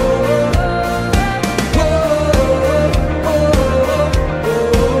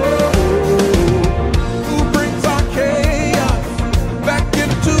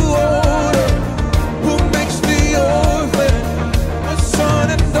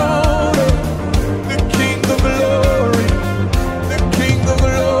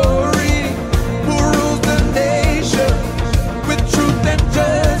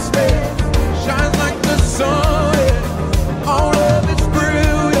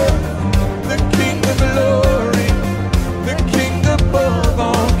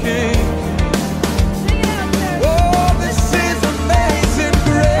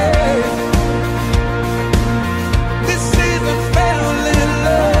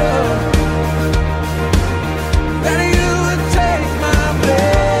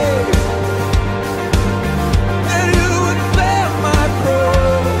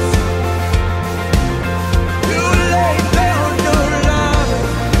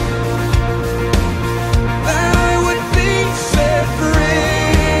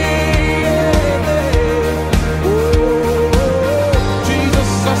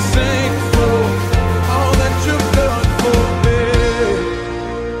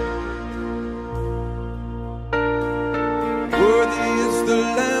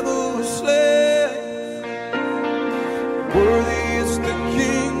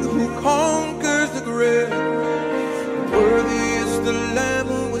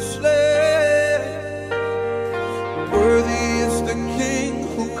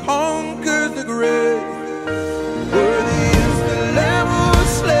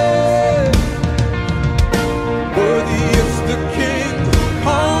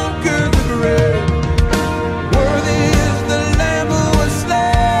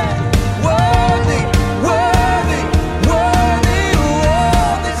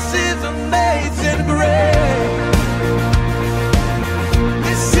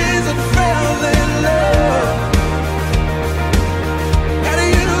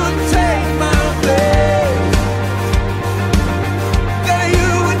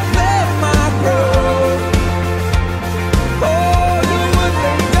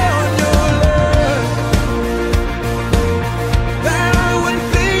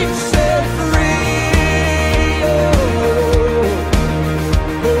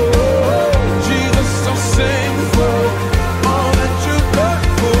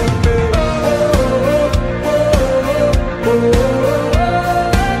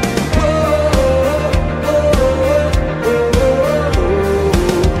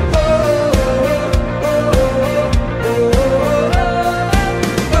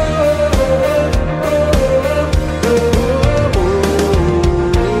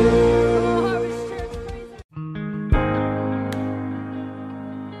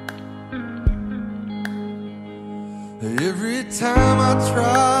 Every time I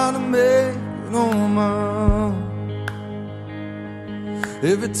try to make it on my own,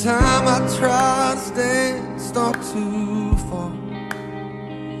 every time I try to stand, start to fall,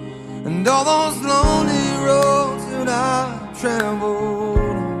 and all those lonely roads that I traveled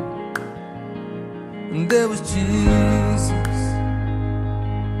on, and there was Jesus.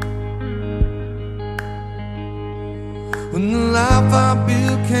 When the life I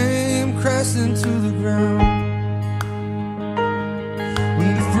built came crashing to the ground,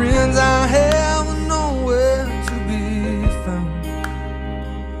 when the friends I had were nowhere to be found,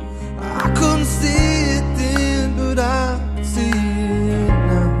 I couldn't see it then, but I could see it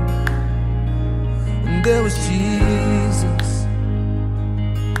now. And there was Jesus.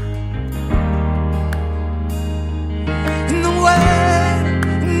 In the waiting,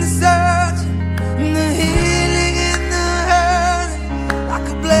 in the searching, in the healing, in the hurting, like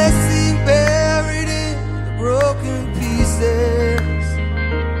a blessing buried in the broken pieces.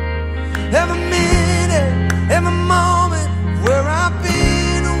 Every minute, every moment, where I've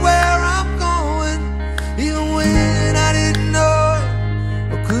been and where I'm going, even when I didn't know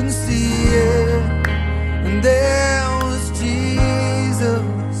it or couldn't see it, and there was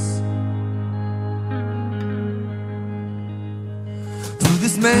Jesus. To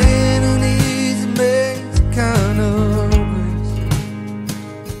this man who needs a man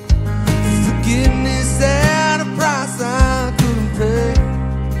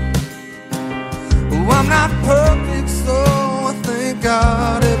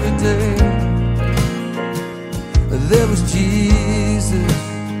was Jesus.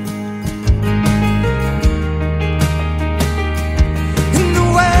 In the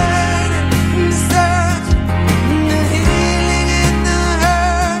waiting, in the searching, in the healing, in the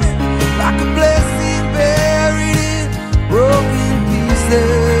hurting, like a blessing buried in broken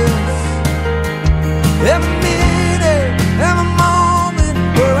pieces. Every minute, every moment,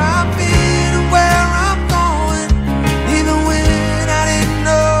 where I've been and where I'm going, even when I didn't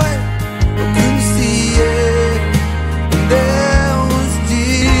know it or couldn't see it. And there was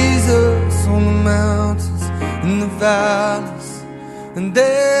Jesus on the mountains, in the valleys, and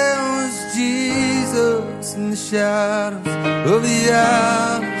there was Jesus in the shadows of the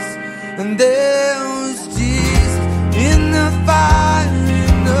hours, and there was Jesus in the fire,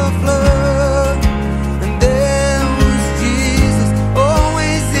 in the flood.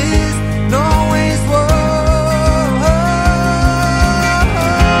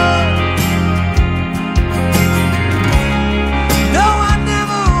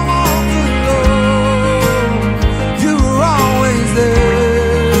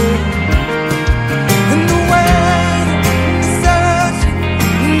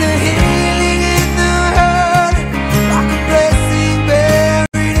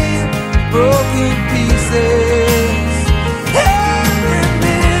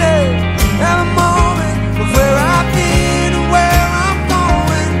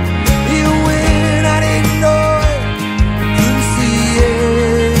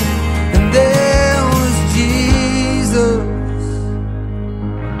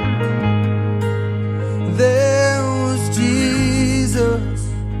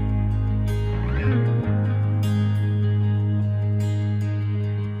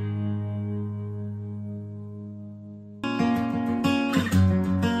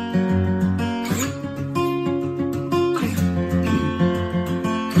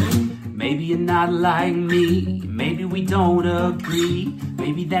 Not like me, maybe we don't agree.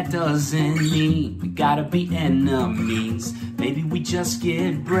 Maybe that doesn't mean we gotta be enemies. Maybe we just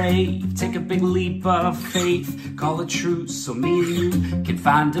get brave, take a big leap of faith, call a truce so me and you can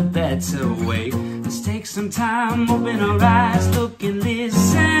find a better way. Let's take some time, open our eyes, look and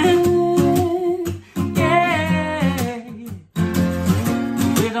listen. Yeah,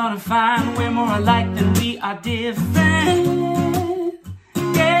 we're gonna find we're more alike than we are different.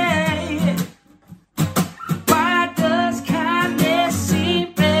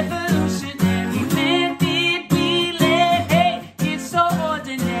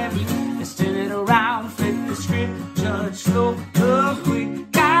 Slow, love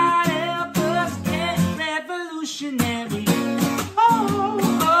quick, God help us get revolutionary. Oh,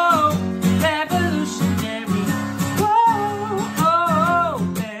 oh, revolutionary. Oh, oh,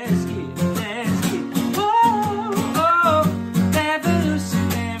 let's get, oh, oh,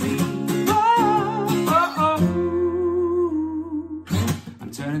 revolutionary. Oh, oh, oh.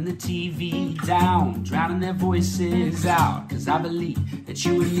 I'm turning the TV down, drowning their voices out, 'cause I believe that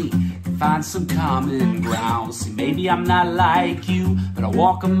you and me can find some common ground. See, maybe I'm not like you, but I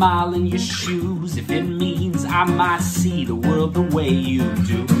walk a mile in your shoes. If it means I might see the world the way you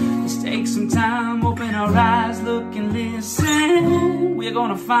do. Let's take some time, open our eyes, look and listen. We're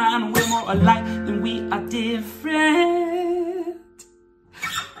gonna find we're more alike than we are different.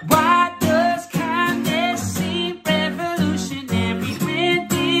 Why does kindness seem revolutionary? When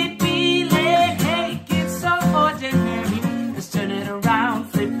did we let hate get so ordinary? Let's turn it around,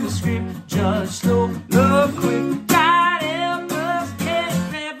 flip the script, judge slow, love quick. God help us get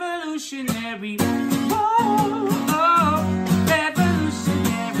revolutionary. Whoa, oh,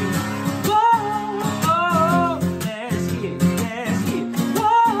 revolutionary. Whoa, oh, let's get,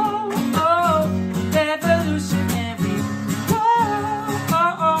 whoa, oh, revolutionary. Whoa,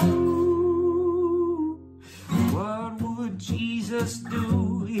 oh. What would Jesus do?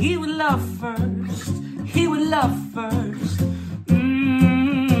 He would love first. He would love first.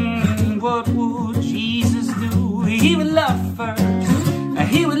 What would Jesus do? He would love first.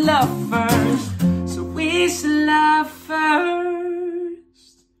 He would love first. So we should love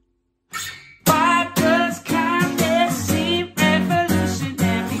first. Why does kindness seem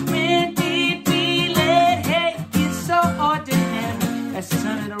revolutionary? When did we let hate get so ordinary? Let's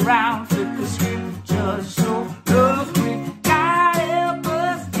turn it around, flip the script, judge so love quick. God help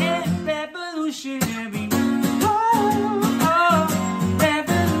us get revolutionary.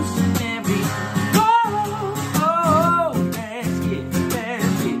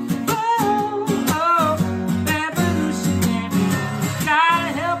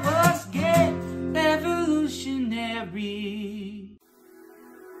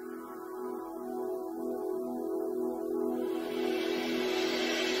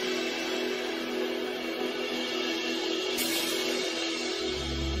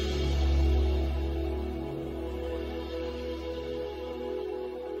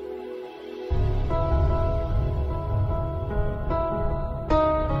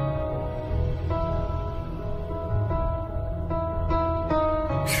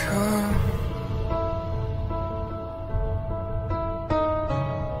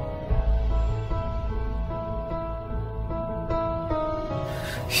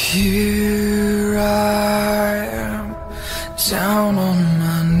 Here I am, down on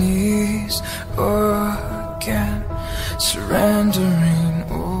my knees again, surrendering,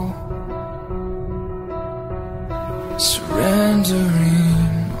 oh,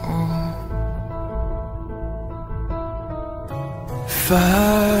 surrendering, oh.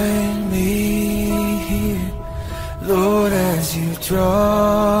 Find me here, Lord, as you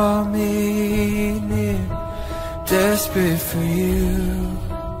draw me near, desperate for you,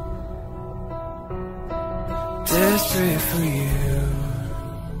 desperate for you.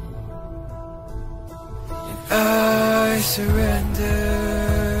 And I surrender.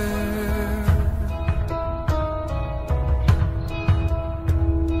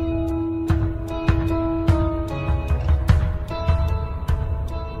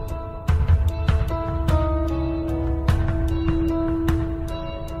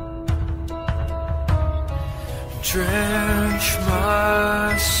 Drench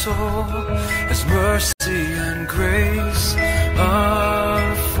my soul as mercy and grace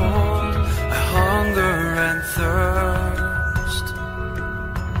unfold. I hunger and thirst,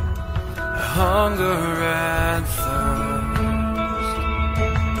 I hunger and thirst.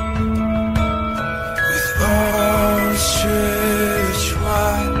 With arms stretched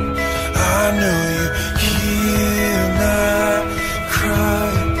wide, I know you hear my cry.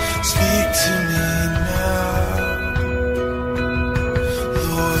 Speak to me now,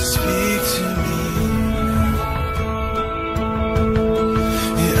 speak to me now.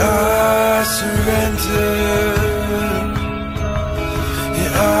 Yeah, I surrender.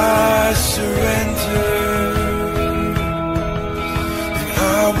 Yeah, I surrender. And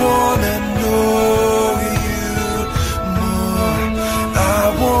I wanna know you more. I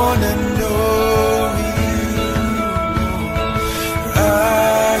wanna know you more.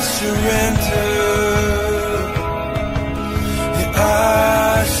 I surrender. Yeah,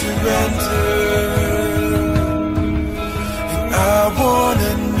 I surrender, and I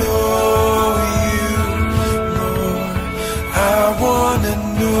wanna know you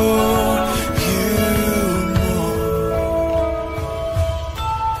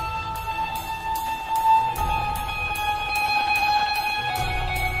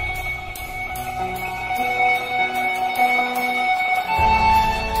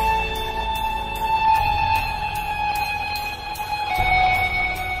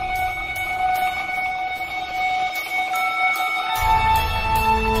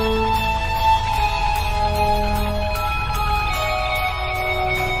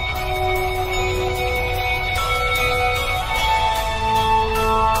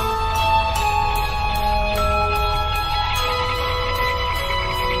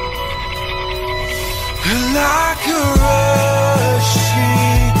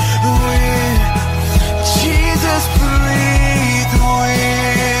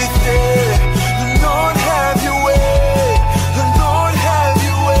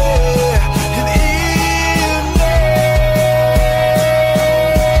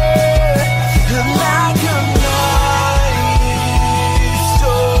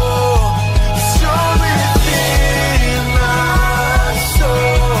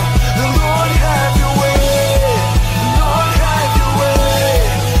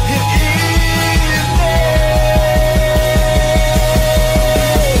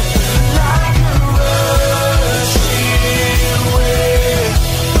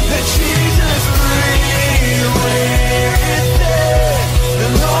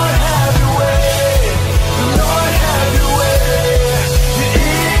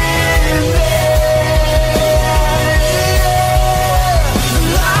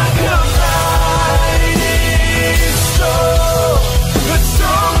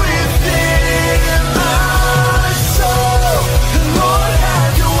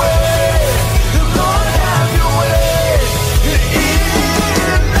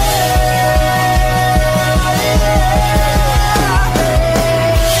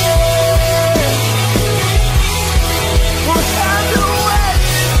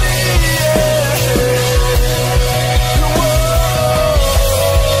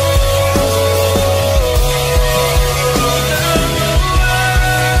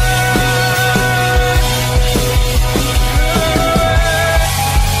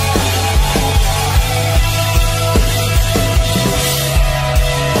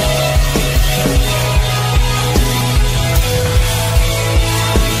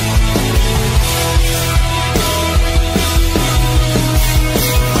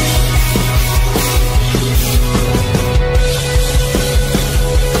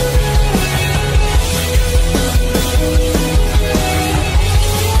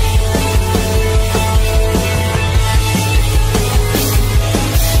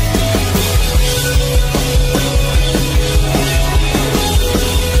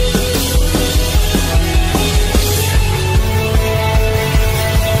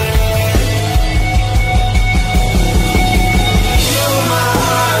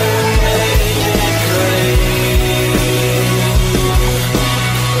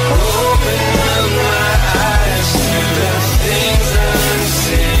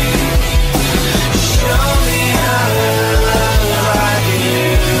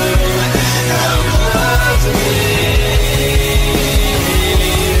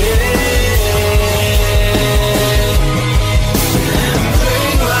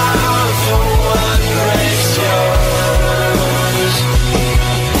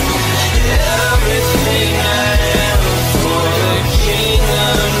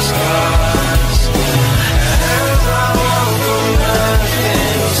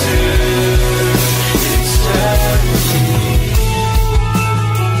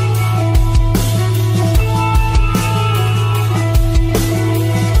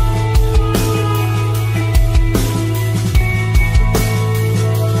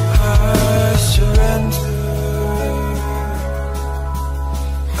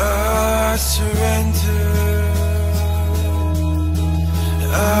surrender.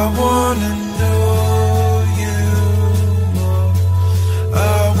 I wanna know you more.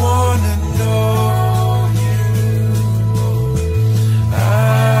 I wanna know you more.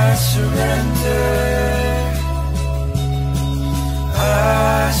 I surrender.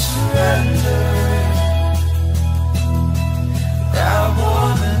 I surrender. I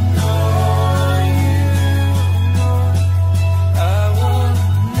wanna know you more. I wanna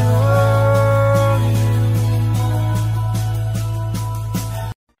know you more.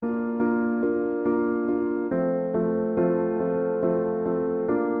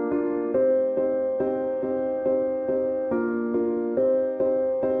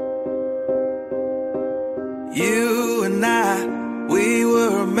 You and I, we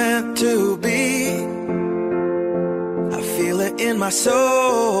were meant to be. I feel it in my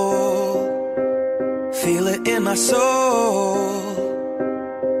soul. Feel it in my soul.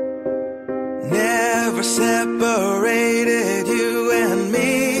 Never separated, you and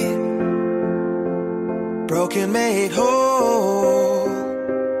me. Broken made whole.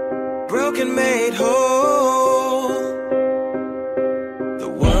 Broken made whole. The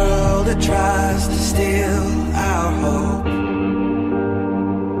world, it tries to steal our hope.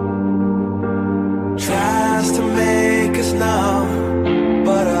 Tries to make us numb,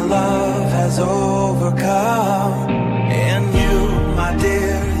 but our love has overcome. And you, my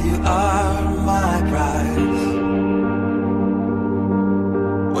dear, you are my prize.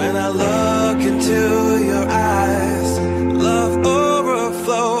 When I look into your eyes, love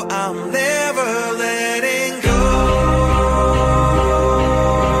overflow, I'm never letting go.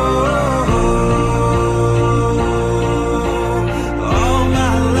 All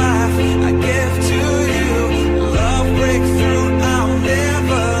my life I give to you. Love breakthrough, I'm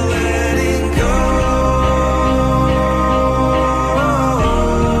never letting go.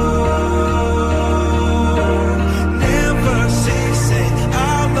 Never ceasing,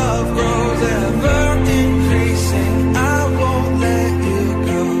 our love grows ever increasing. I won't let you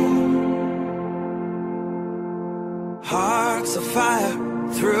go. Hearts of fire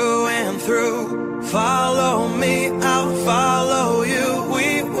through and through. Follow me, I'll follow you.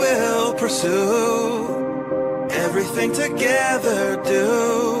 We will pursue everything together, do.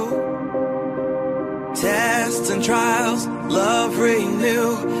 Tests and trials, love renew.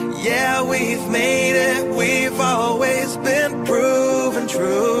 Yeah, we've made it. We've always been proven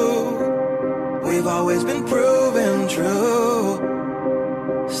true. We've always been proven true.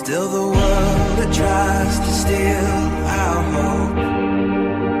 Still the world, it tries to steal our hope.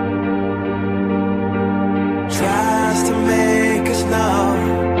 Tries to make us numb,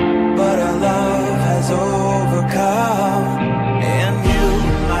 but our love has overcome. And you,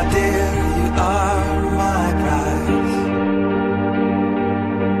 my dear, you are my prize.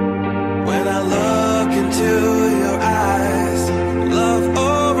 When I look into your eyes, love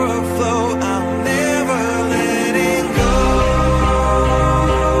overflow, I'm never letting go.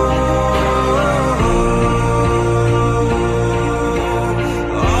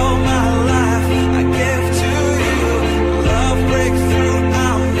 All my life I give to you. Love breakthrough,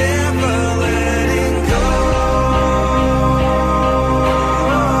 I'm never letting go.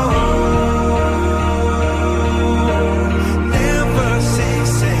 Never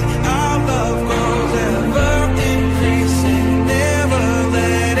ceasing, our love grows ever increasing. Never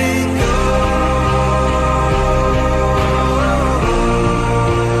letting go.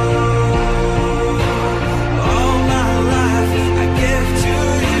 All my life I give to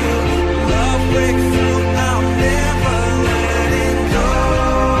you. Love breakthrough, I'm never letting go.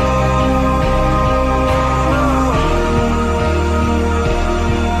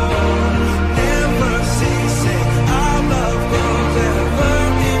 Never ceasing, our love grows ever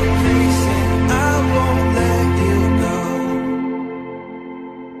increasing. I won't let you go.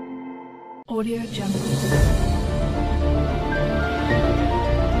 Audio Jungle.